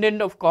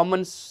independent of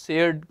common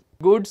shared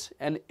goods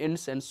and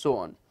ends and so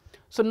on.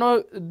 So,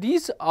 now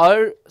these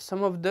are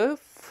some of the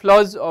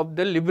flaws of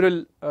the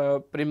liberal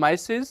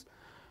premises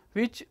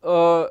which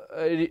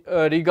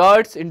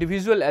regards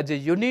individual as a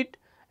unit,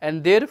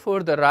 and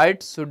therefore, the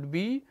rights should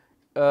be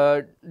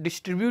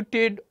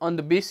distributed on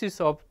the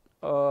basis of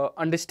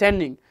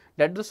understanding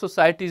that the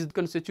society is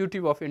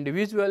constitutive of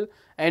individual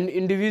and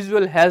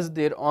individual has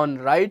their own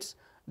rights,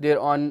 their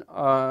own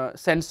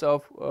sense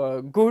of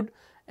good,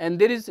 and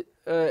there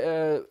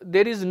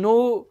is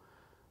no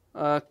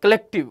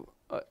collective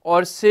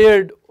or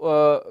shared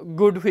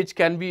good which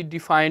can be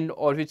defined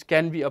or which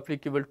can be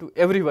applicable to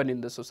everyone in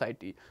the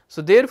society.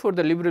 So, therefore,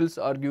 the liberals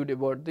argued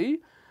about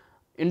the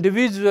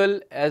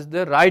individual as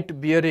the right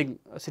bearing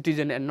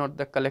citizen and not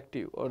the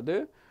collective or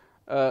the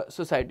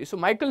society. So,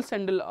 Michael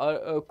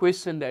Sandel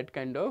questioned that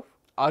kind of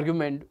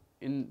argument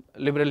in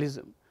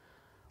liberalism.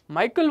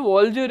 Michael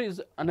Walzer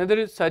is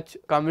another such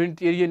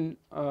communitarian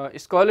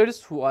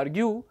scholars who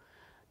argue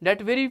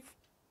that very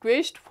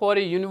quest for a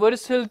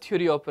universal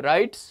theory of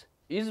rights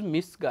is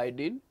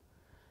misguided,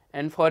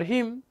 and for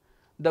him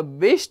the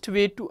best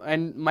way to,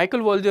 and Michael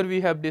Walzer we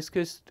have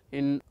discussed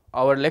in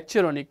our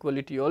lecture on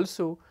equality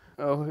also,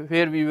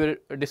 where we were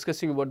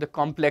discussing about the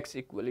complex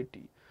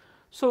equality.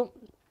 So,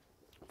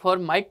 for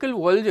Michael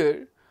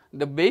Walzer,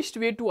 the best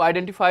way to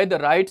identify the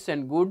rights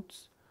and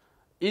goods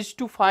is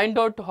to find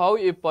out how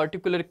a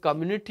particular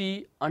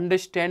community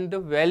understand the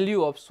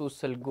value of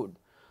social good.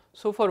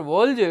 So, for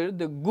Walzer,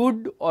 the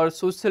good or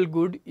social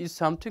good is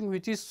something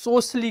which is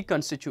socially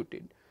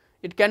constituted.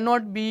 It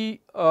cannot be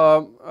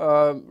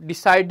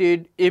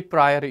decided a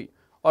priori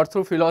or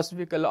through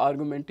philosophical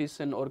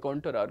argumentation or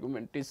counter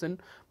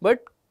argumentation,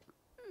 but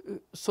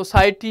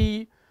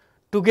society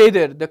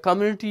together, the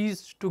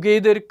communities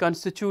together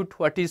constitute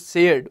what is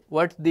shared,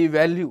 what they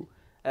value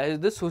as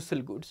the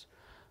social goods.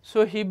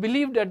 So, he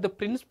believed that the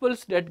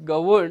principles that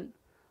govern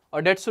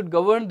or that should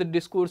govern the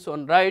discourse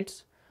on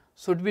rights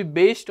should be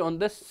based on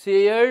the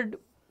shared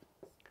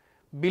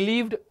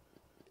believed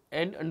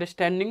and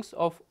understandings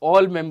of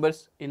all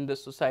members in the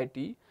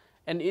society,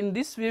 and in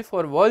this way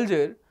for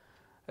Volger,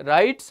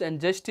 rights and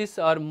justice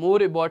are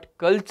more about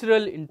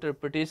cultural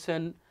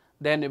interpretation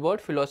than about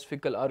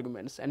philosophical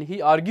arguments, and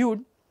he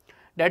argued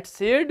that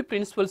shared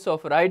principles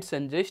of rights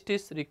and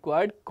justice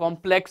required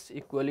complex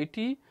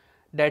equality,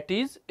 that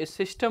is a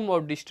system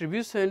of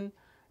distribution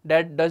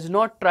that does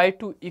not try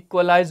to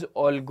equalize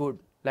all good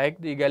like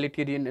the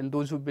egalitarian and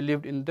those who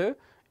believed in the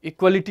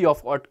equality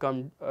of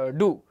outcome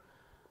do,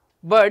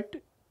 but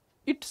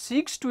it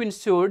seeks to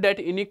ensure that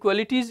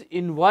inequalities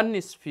in one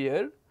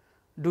sphere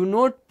do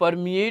not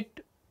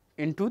permeate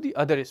into the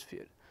other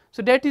sphere.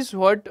 So, that is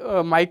what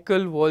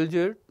Michael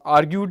Volger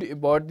argued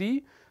about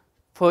the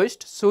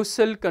first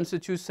social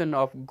constitution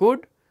of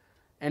good,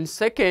 and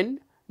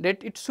second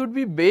that it should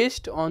be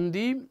based on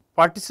the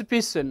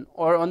participation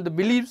or on the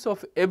beliefs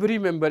of every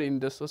member in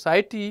the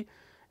society,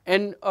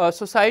 and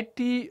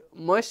society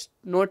must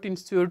not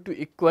ensure to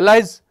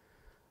equalize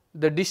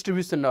the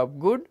distribution of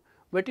good,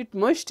 but it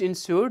must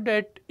ensure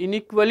that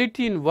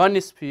inequality in one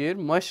sphere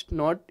must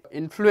not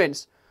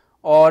influence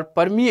or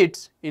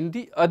permeates in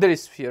the other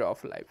sphere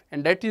of life,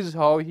 and that is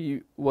how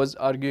he was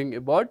arguing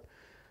about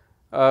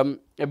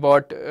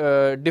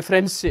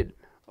differential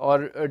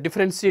or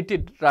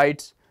differentiated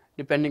rights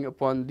depending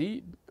upon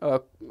the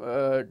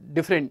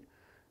different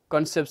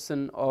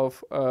conception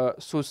of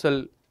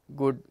social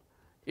good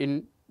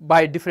in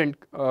by different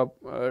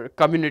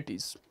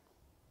communities.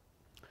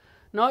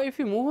 Now, if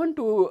you move on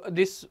to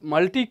this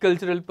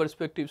multicultural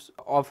perspectives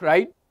of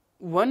right,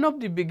 one of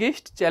the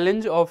biggest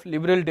challenge of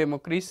liberal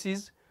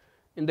democracies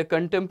in the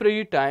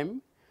contemporary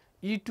time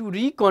is to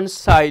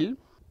reconcile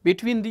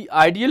between the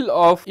ideal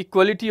of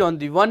equality on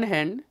the one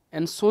hand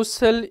and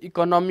social,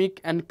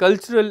 economic and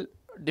cultural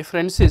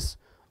differences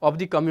of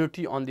the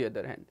community on the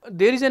other hand.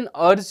 There is an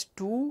urge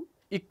to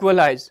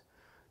equalize,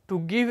 to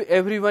give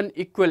everyone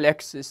equal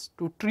access,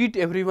 to treat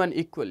everyone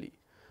equally,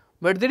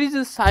 but there is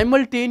a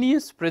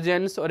simultaneous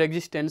presence or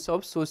existence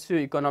of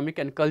socio-economic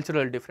and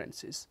cultural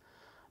differences.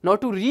 Now,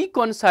 to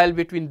reconcile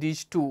between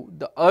these two,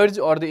 the urge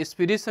or the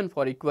aspiration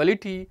for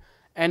equality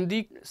and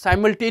the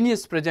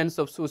simultaneous presence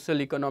of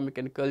social, economic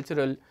and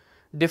cultural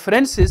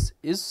differences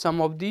is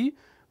some of the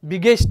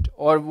biggest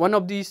or one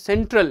of the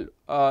central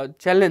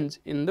challenge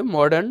in the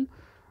modern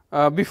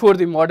before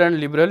the modern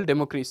liberal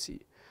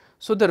democracy.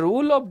 So, the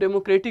role of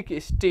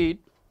democratic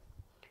state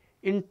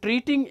in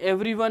treating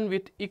everyone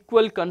with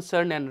equal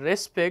concern and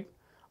respect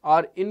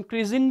are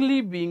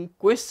increasingly being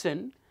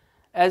questioned,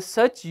 as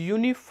such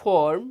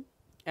uniform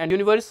and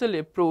universal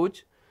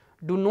approach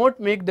do not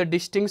make the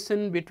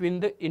distinction between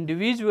the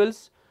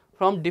individuals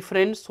from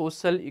different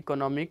social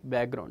economic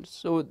backgrounds.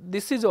 So,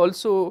 this is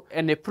also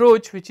an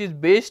approach which is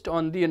based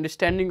on the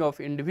understanding of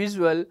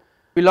individual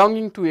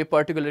belonging to a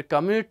particular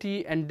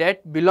community, and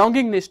that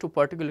belongingness to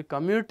particular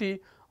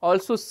community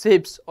also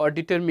shapes or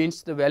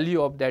determines the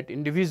value of that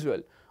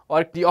individual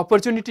or the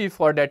opportunity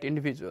for that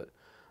individual.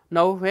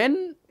 Now,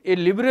 when a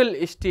liberal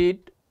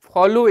state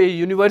follow a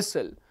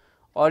universal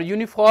or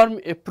uniform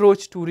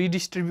approach to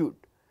redistribute,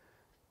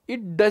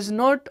 it does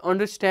not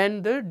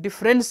understand the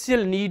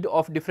differential need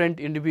of different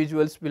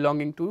individuals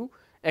belonging to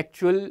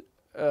actual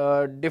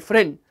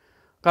different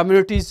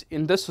communities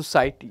in the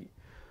society.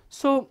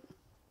 So,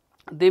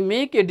 they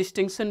make a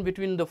distinction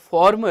between the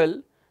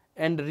formal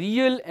and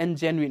real and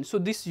genuine. So,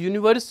 this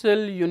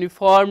universal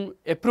uniform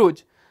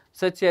approach,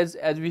 such as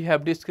we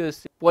have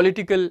discussed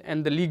political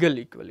and the legal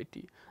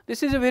equality,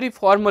 this is a very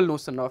formal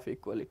notion of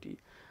equality.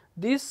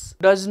 This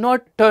does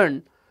not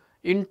turn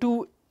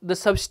into the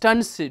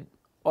substantive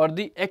or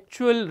the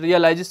actual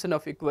realization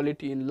of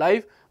equality in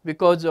life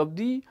because of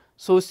the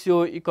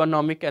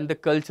socio-economic and the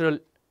cultural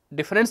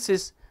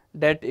differences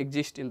that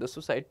exist in the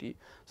society.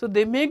 So,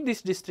 they make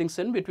this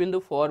distinction between the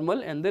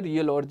formal and the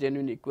real or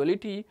genuine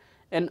equality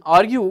and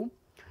argue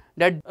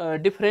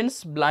that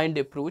difference blind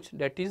approach,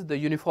 that is the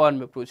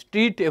uniform approach,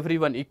 treat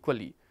everyone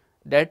equally,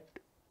 that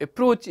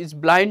approach is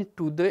blind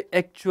to the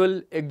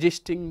actual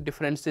existing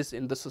differences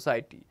in the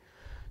society.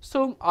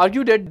 So,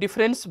 argue that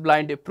difference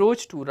blind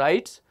approach to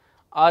rights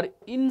are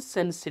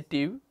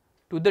insensitive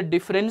to the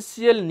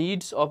differential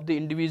needs of the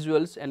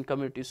individuals and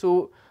community.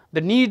 So,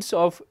 the needs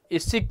of a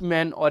sick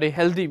man or a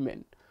healthy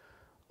man,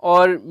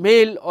 or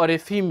male or a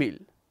female,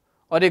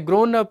 or a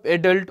grown up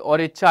adult or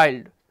a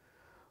child,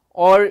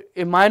 or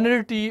a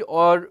minority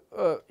or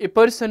a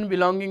person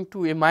belonging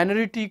to a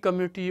minority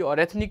community or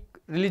ethnic,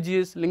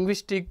 religious,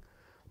 linguistic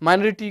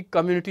minority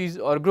communities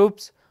or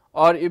groups,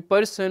 or a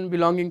person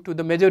belonging to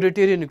the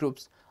majoritarian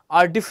groups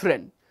are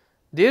different.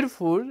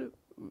 Therefore,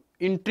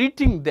 in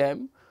treating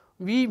them,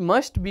 we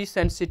must be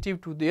sensitive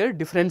to their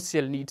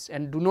differential needs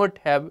and do not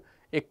have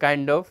a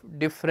kind of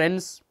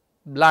difference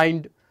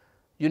blind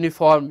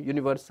uniform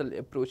universal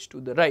approach to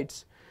the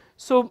rights.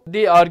 So,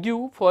 they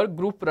argue for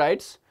group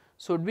rights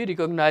should be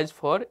recognized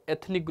for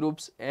ethnic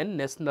groups and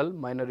national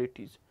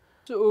minorities.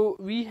 So,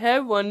 we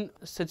have one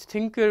such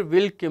thinker,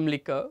 Will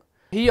Kymlicka.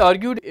 He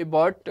argued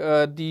about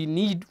the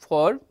need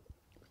for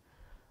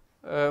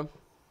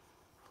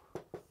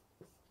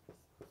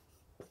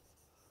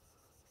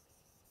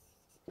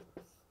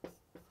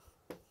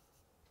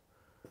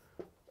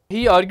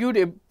He argued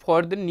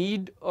for the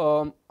need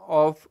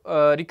of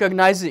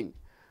recognizing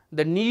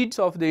the needs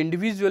of the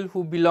individual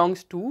who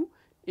belongs to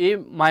a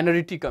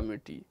minority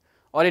community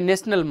or a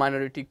national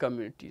minority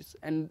communities,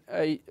 and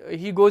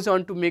he goes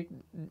on to make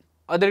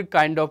other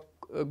kind of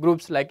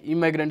groups like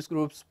immigrants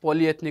groups,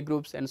 polyethnic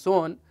groups and so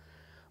on.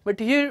 But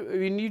here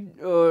we need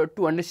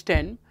to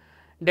understand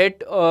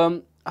that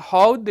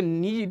how the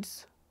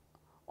needs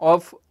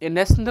of a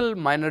national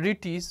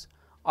minorities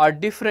are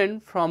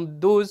different from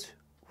those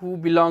who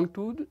belong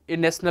to a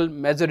national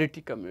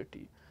majority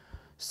community.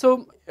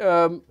 So,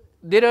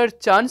 there are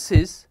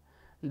chances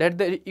that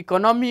the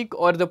economic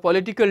or the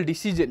political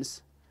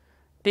decisions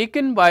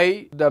taken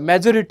by the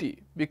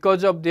majority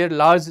because of their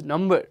large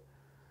number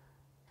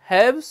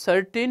have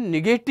certain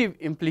negative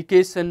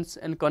implications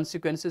and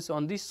consequences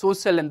on the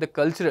social and the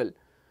cultural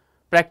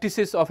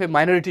practices of a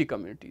minority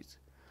communities.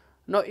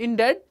 Now, in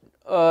that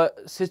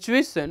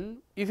situation,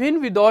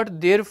 even without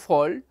their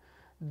fault,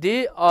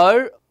 they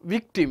are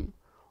victim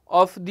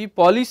of the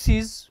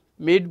policies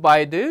made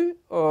by the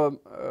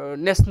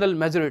national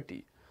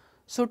majority.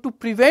 So, to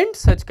prevent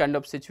such kind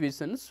of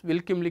situations,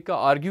 Wilkimlicka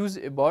argues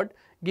about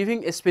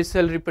giving a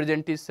special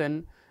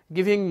representation,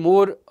 giving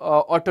more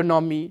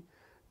autonomy,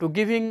 to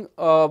giving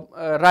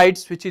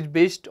rights which is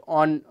based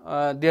on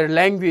their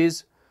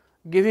language,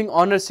 giving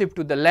ownership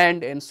to the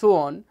land and so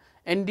on,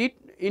 and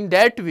in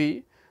that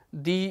way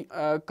the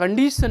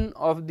condition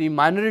of the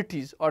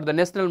minorities or the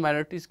national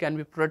minorities can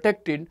be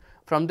protected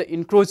from the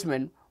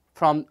encroachment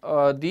from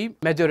the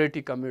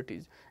majority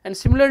communities. And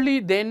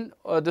similarly, then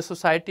the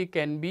society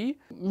can be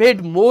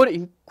made more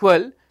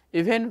equal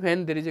even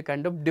when there is a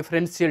kind of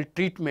differential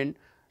treatment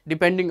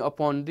depending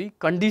upon the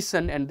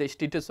condition and the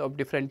status of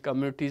different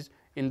communities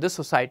in the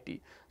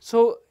society.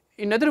 So,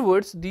 in other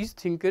words, these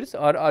thinkers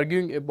are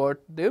arguing about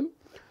the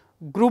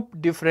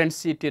group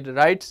differentiated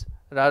rights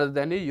rather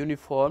than a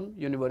uniform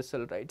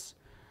universal rights.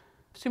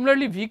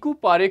 Similarly, Viku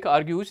Parekh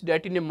argues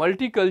that in a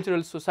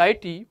multicultural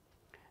society,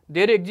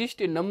 there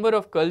exist a number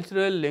of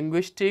cultural,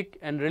 linguistic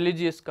and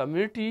religious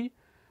community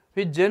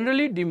which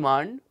generally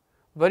demand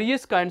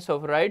various kinds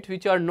of rights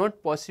which are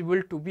not possible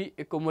to be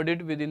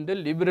accommodated within the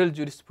liberal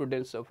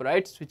jurisprudence of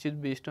rights, which is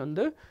based on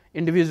the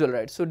individual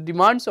rights. So,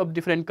 demands of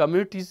different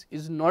communities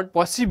is not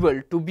possible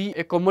to be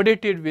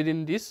accommodated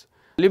within this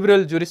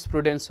liberal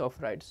jurisprudence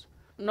of rights.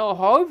 Now,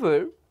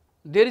 however,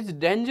 there is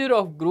danger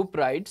of group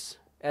rights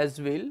as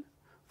well.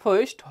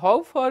 First,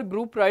 how far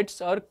group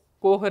rights are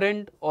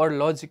coherent or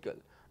logical?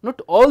 Not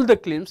all the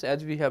claims,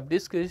 as we have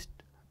discussed,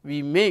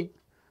 we make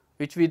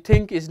which we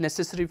think is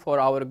necessary for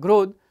our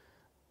growth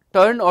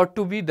turn out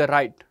to be the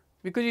right,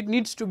 because it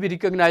needs to be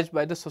recognized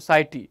by the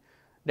society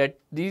that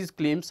these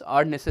claims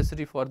are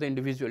necessary for the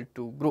individual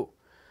to grow.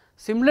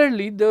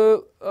 Similarly,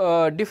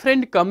 the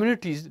different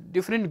communities,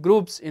 different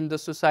groups in the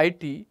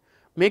society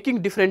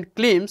making different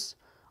claims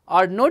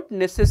are not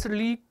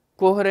necessarily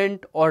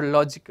coherent or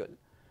logical.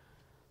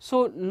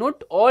 So,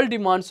 not all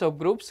demands of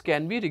groups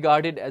can be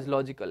regarded as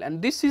logical,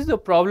 and this is the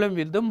problem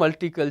with the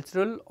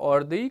multicultural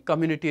or the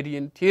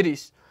communitarian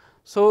theories.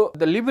 So,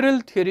 the liberal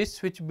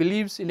theorists which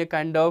believes in a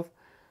kind of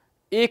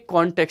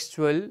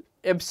acontextual,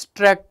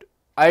 abstract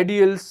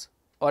ideals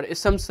or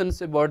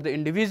assumptions about the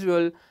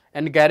individual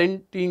and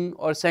guaranteeing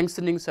or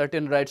sanctioning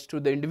certain rights to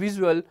the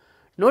individual,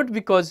 not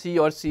because he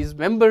or she is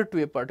member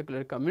to a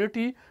particular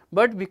community,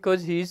 but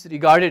because he is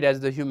regarded as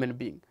the human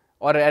being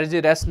or as a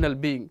rational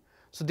being.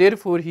 So,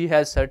 therefore, he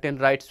has certain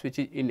rights which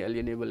is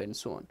inalienable and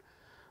so on.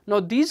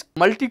 Now, these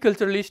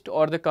multiculturalists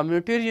or the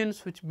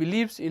communitarians which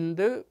believes in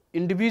the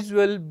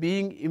individual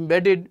being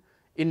embedded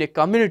in a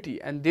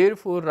community and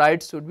therefore,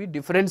 rights should be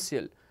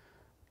differential,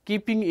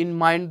 keeping in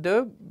mind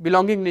the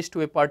belongingness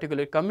to a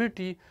particular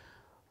community,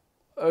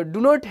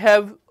 do not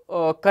have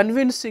a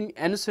convincing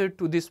answer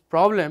to this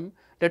problem,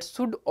 that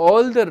should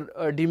all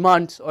the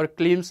demands or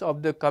claims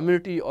of the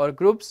community or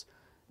groups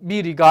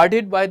be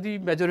regarded by the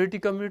majority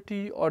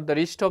community or the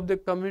rest of the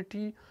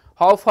community,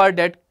 how far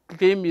that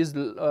claim is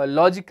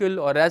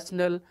logical or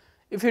rational.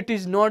 If it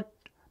is not,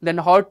 then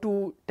how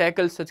to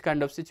tackle such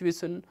kind of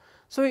situation.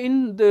 So,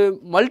 in the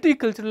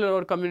multicultural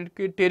or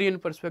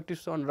communitarian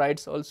perspectives on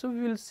rights also,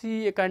 we will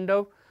see a kind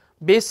of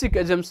basic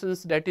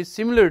assumptions that is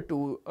similar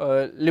to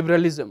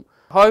liberalism.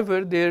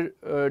 However, their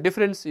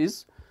difference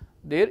is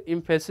their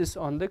emphasis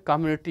on the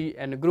community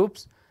and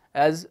groups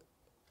as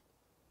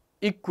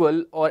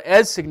equal or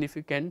as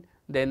significant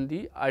than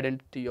the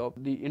identity of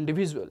the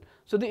individual.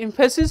 So, the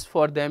emphasis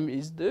for them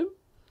is the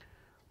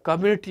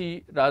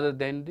community rather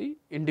than the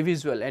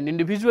individual, and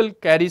individual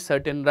carries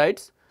certain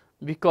rights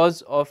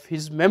because of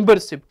his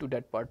membership to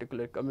that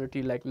particular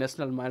community, like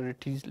national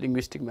minorities,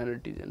 linguistic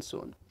minorities and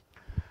so on.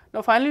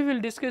 Now, finally, we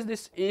will discuss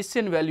this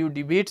Asian value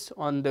debates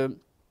on the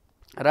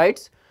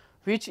rights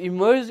which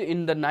emerged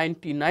in the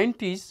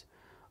 1990s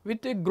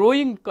with a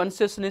growing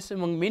consciousness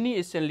among many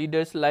Asian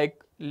leaders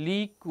like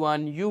Lee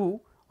Kuan Yew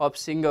of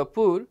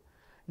Singapore,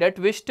 that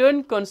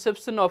Western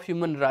conception of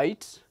human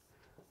rights,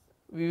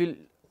 we will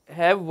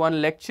have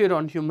one lecture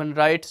on human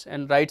rights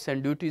and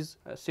duties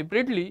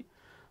separately.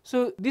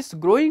 So, this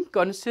growing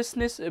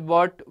consciousness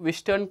about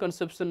Western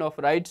conception of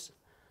rights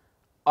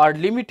are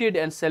limited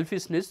and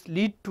selfishness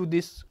lead to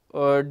this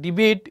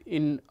debate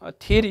in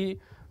theory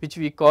which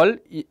we call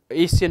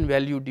Asian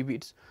value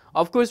debates.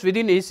 Of course,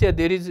 within Asia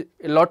there is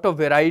a lot of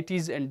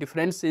varieties and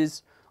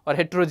differences or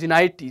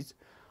heterogeneities.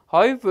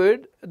 However,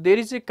 there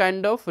is a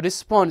kind of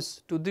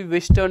response to the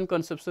Western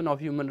conception of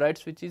human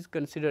rights which is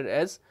considered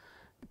as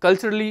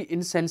culturally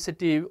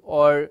insensitive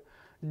or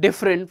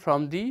different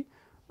from the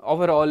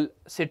overall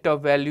set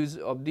of values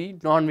of the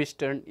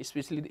non-Western,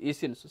 especially the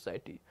Asian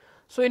society.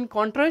 So, in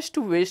contrast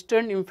to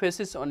Western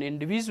emphasis on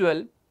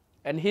individual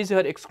and his or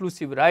her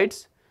exclusive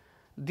rights,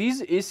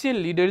 these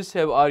Asian leaders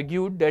have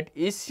argued that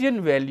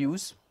Asian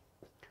values,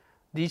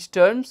 these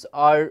terms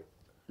are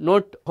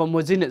not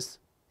homogeneous.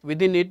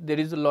 Within it there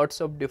is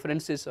lots of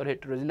differences or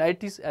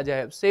heterogeneities, as I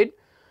have said.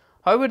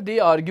 However, they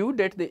argue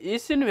that the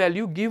Asian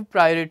value give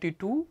priority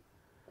to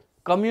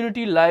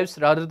community lives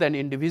rather than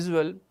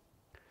individual,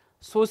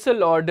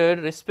 social order,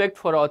 respect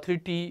for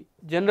authority,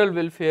 general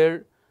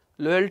welfare,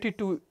 loyalty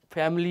to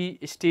family,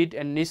 state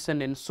and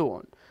nation and so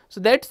on.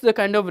 So, that is the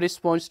kind of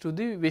response to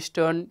the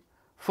Western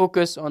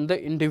focus on the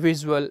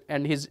individual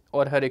and his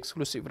or her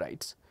exclusive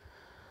rights.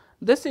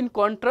 Thus, in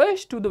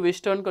contrast to the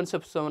Western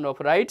conception of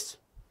rights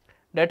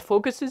that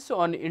focuses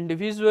on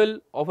individual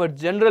over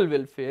general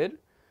welfare,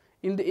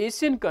 in the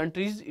Asian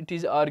countries it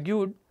is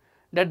argued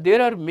that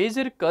there are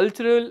major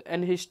cultural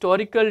and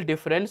historical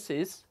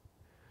differences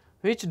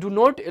which do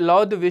not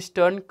allow the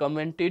Western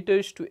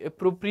commentators to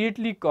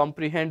appropriately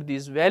comprehend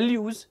these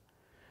values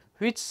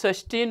which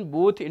sustain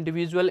both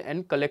individual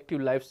and collective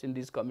lives in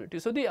these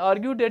communities. So, they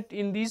argue that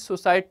in these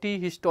society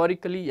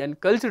historically and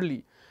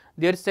culturally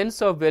their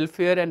sense of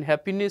welfare and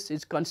happiness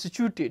is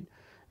constituted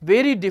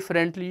very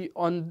differently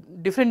on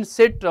different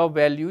set of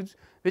values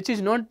which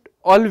is not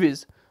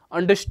always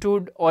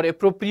understood or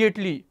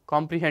appropriately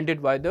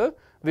comprehended by the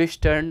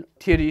Western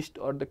theorists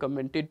or the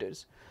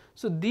commentators.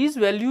 So, these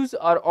values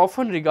are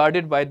often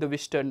regarded by the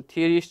Western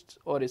theorists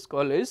or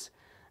scholars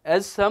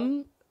as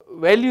some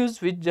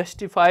values which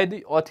justify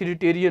the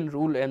authoritarian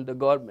rule and the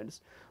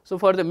governments. So,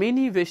 for the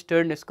many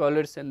Western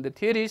scholars and the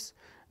theorists,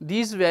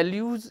 these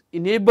values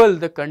enable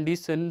the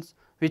conditions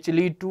which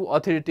lead to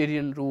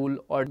authoritarian rule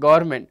or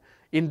government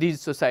in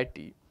these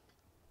society.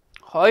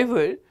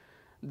 However,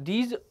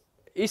 these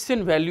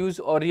Asian values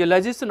or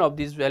realization of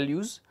these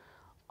values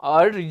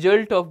are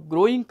result of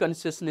growing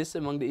consciousness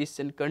among the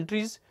Asian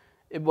countries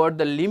about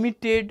the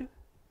limited,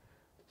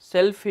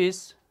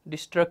 selfish,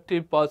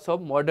 destructive paths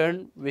of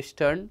modern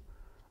Western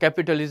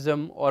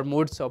capitalism or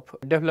modes of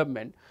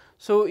development.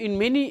 So, in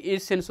many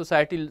Asian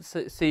societies,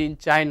 say in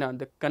China,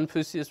 the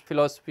Confucius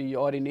philosophy,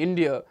 or in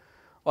India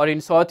or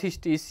in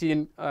Southeast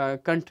Asian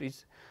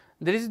countries,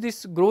 there is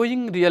this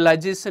growing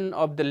realization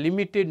of the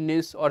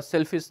limitedness or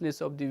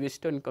selfishness of the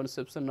Western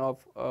conception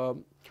of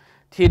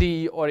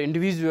theory or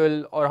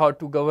individual or how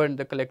to govern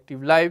the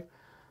collective life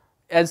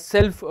as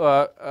self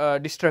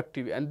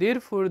destructive, and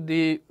therefore,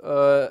 they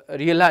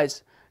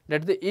realize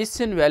that the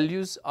Asian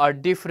values are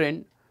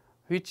different,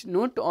 which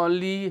not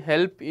only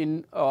help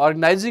in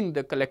organizing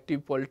the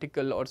collective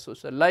political or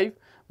social life,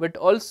 but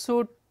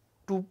also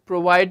to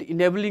provide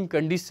enabling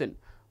condition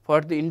for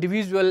the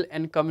individual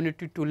and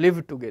community to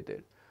live together,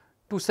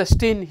 to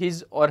sustain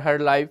his or her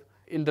life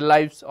in the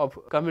lives of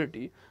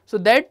community. So,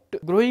 that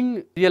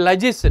growing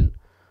realization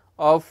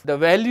of the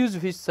values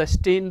which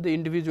sustain the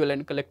individual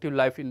and collective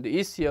life in the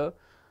Asia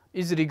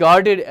is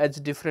regarded as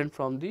different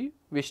from the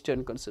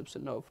Western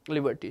conception of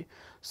liberty.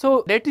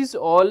 So, that is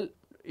all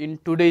in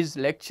today's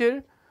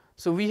lecture.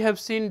 So, we have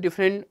seen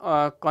different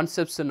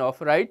conception of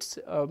rights,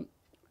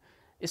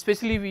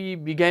 especially we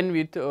began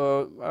with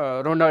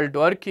Ronald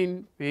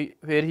Dworkin,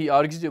 where he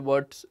argues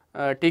about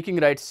taking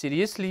rights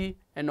seriously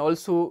and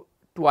also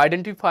to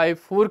identify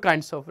 4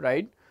 kinds of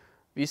right.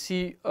 We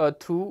see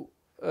through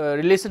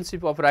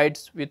relationship of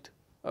rights with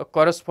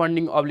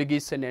corresponding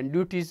obligation and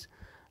duties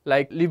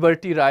like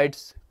liberty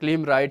rights,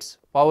 claim rights,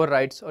 power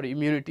rights or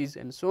immunities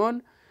and so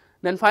on.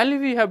 Then finally,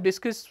 we have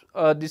discussed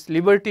this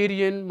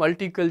libertarian,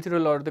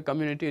 multicultural or the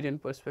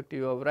communitarian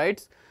perspective of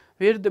rights,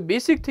 where the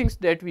basic things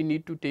that we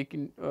need to take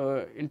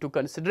into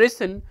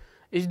consideration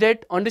is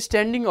that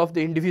understanding of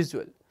the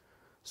individual.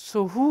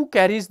 So, who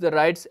carries the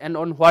rights and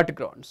on what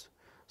grounds?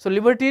 So,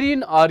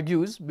 libertarian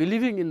argues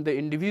believing in the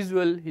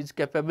individual, his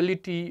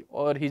capability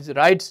or his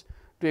rights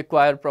to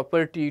acquire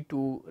property,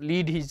 to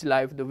lead his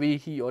life the way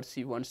he or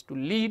she wants to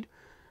lead,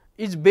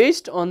 is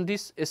based on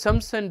this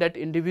assumption that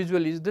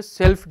individual is the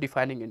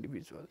self-defining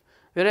individual,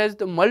 whereas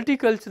the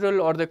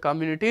multicultural or the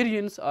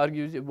communitarians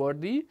argues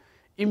about the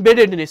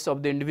embeddedness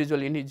of the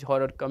individual in his or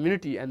her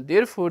community, and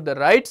therefore, the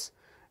rights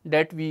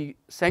that we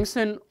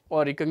sanction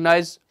or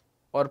recognize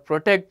or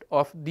protect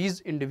of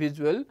these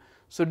individual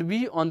should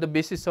be on the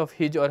basis of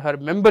his or her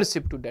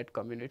membership to that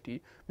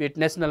community, be it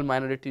national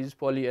minorities,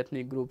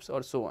 polyethnic groups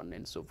or so on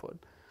and so forth.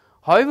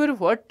 However,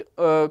 what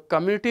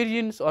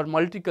communitarians or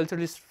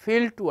multiculturalists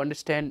fail to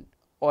understand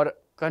or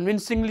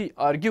convincingly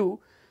argue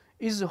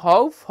is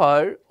how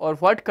far or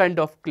what kind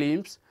of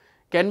claims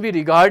can be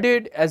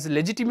regarded as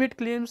legitimate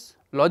claims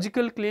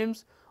logical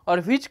claims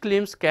or which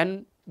claims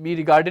can be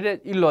regarded as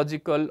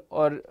illogical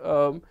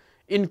or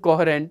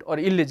incoherent or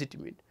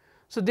illegitimate.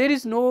 So, there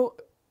is no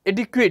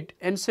adequate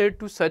answer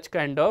to such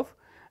kind of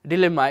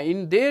dilemma.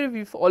 In there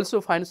we also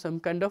find some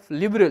kind of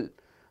liberal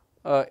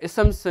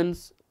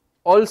assumptions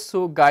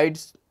also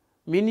guides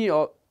many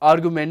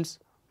arguments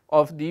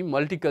of the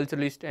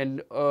multiculturalist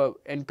and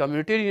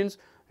communitarians,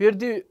 where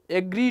they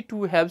agree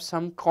to have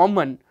some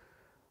common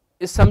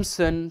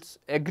assumptions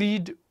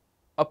agreed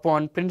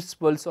upon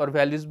principles or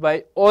values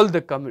by all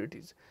the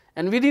communities,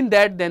 and within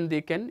that then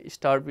they can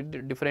start with the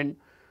different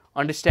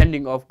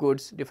understanding of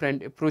goods,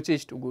 different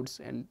approaches to goods,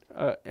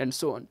 and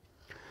so on.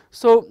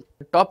 So,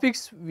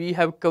 topics we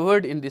have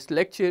covered in this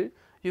lecture,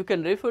 you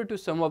can refer to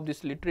some of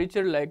this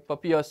literature like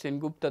Papiya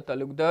Sengupta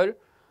Talukdar,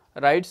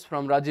 Writes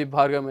from Rajiv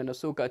Bhargam and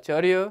Ashoka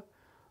Acharya,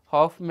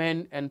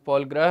 Hoffman and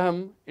Paul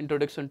Graham,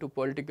 Introduction to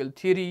Political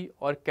Theory,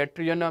 or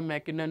Katrina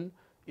McKinnon,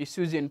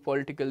 Issues in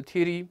Political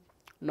Theory,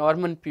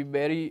 Norman P.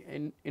 Berry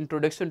in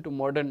Introduction to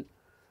Modern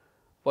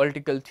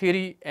Political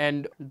Theory,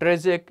 and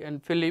Drzak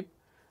and Philip,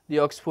 the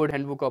Oxford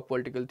Handbook of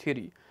Political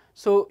Theory.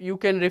 So, you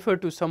can refer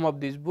to some of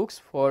these books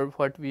for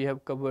what we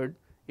have covered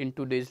in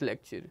today's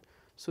lecture.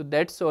 So,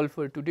 that is all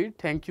for today.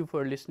 Thank you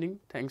for listening.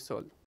 Thanks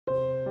all.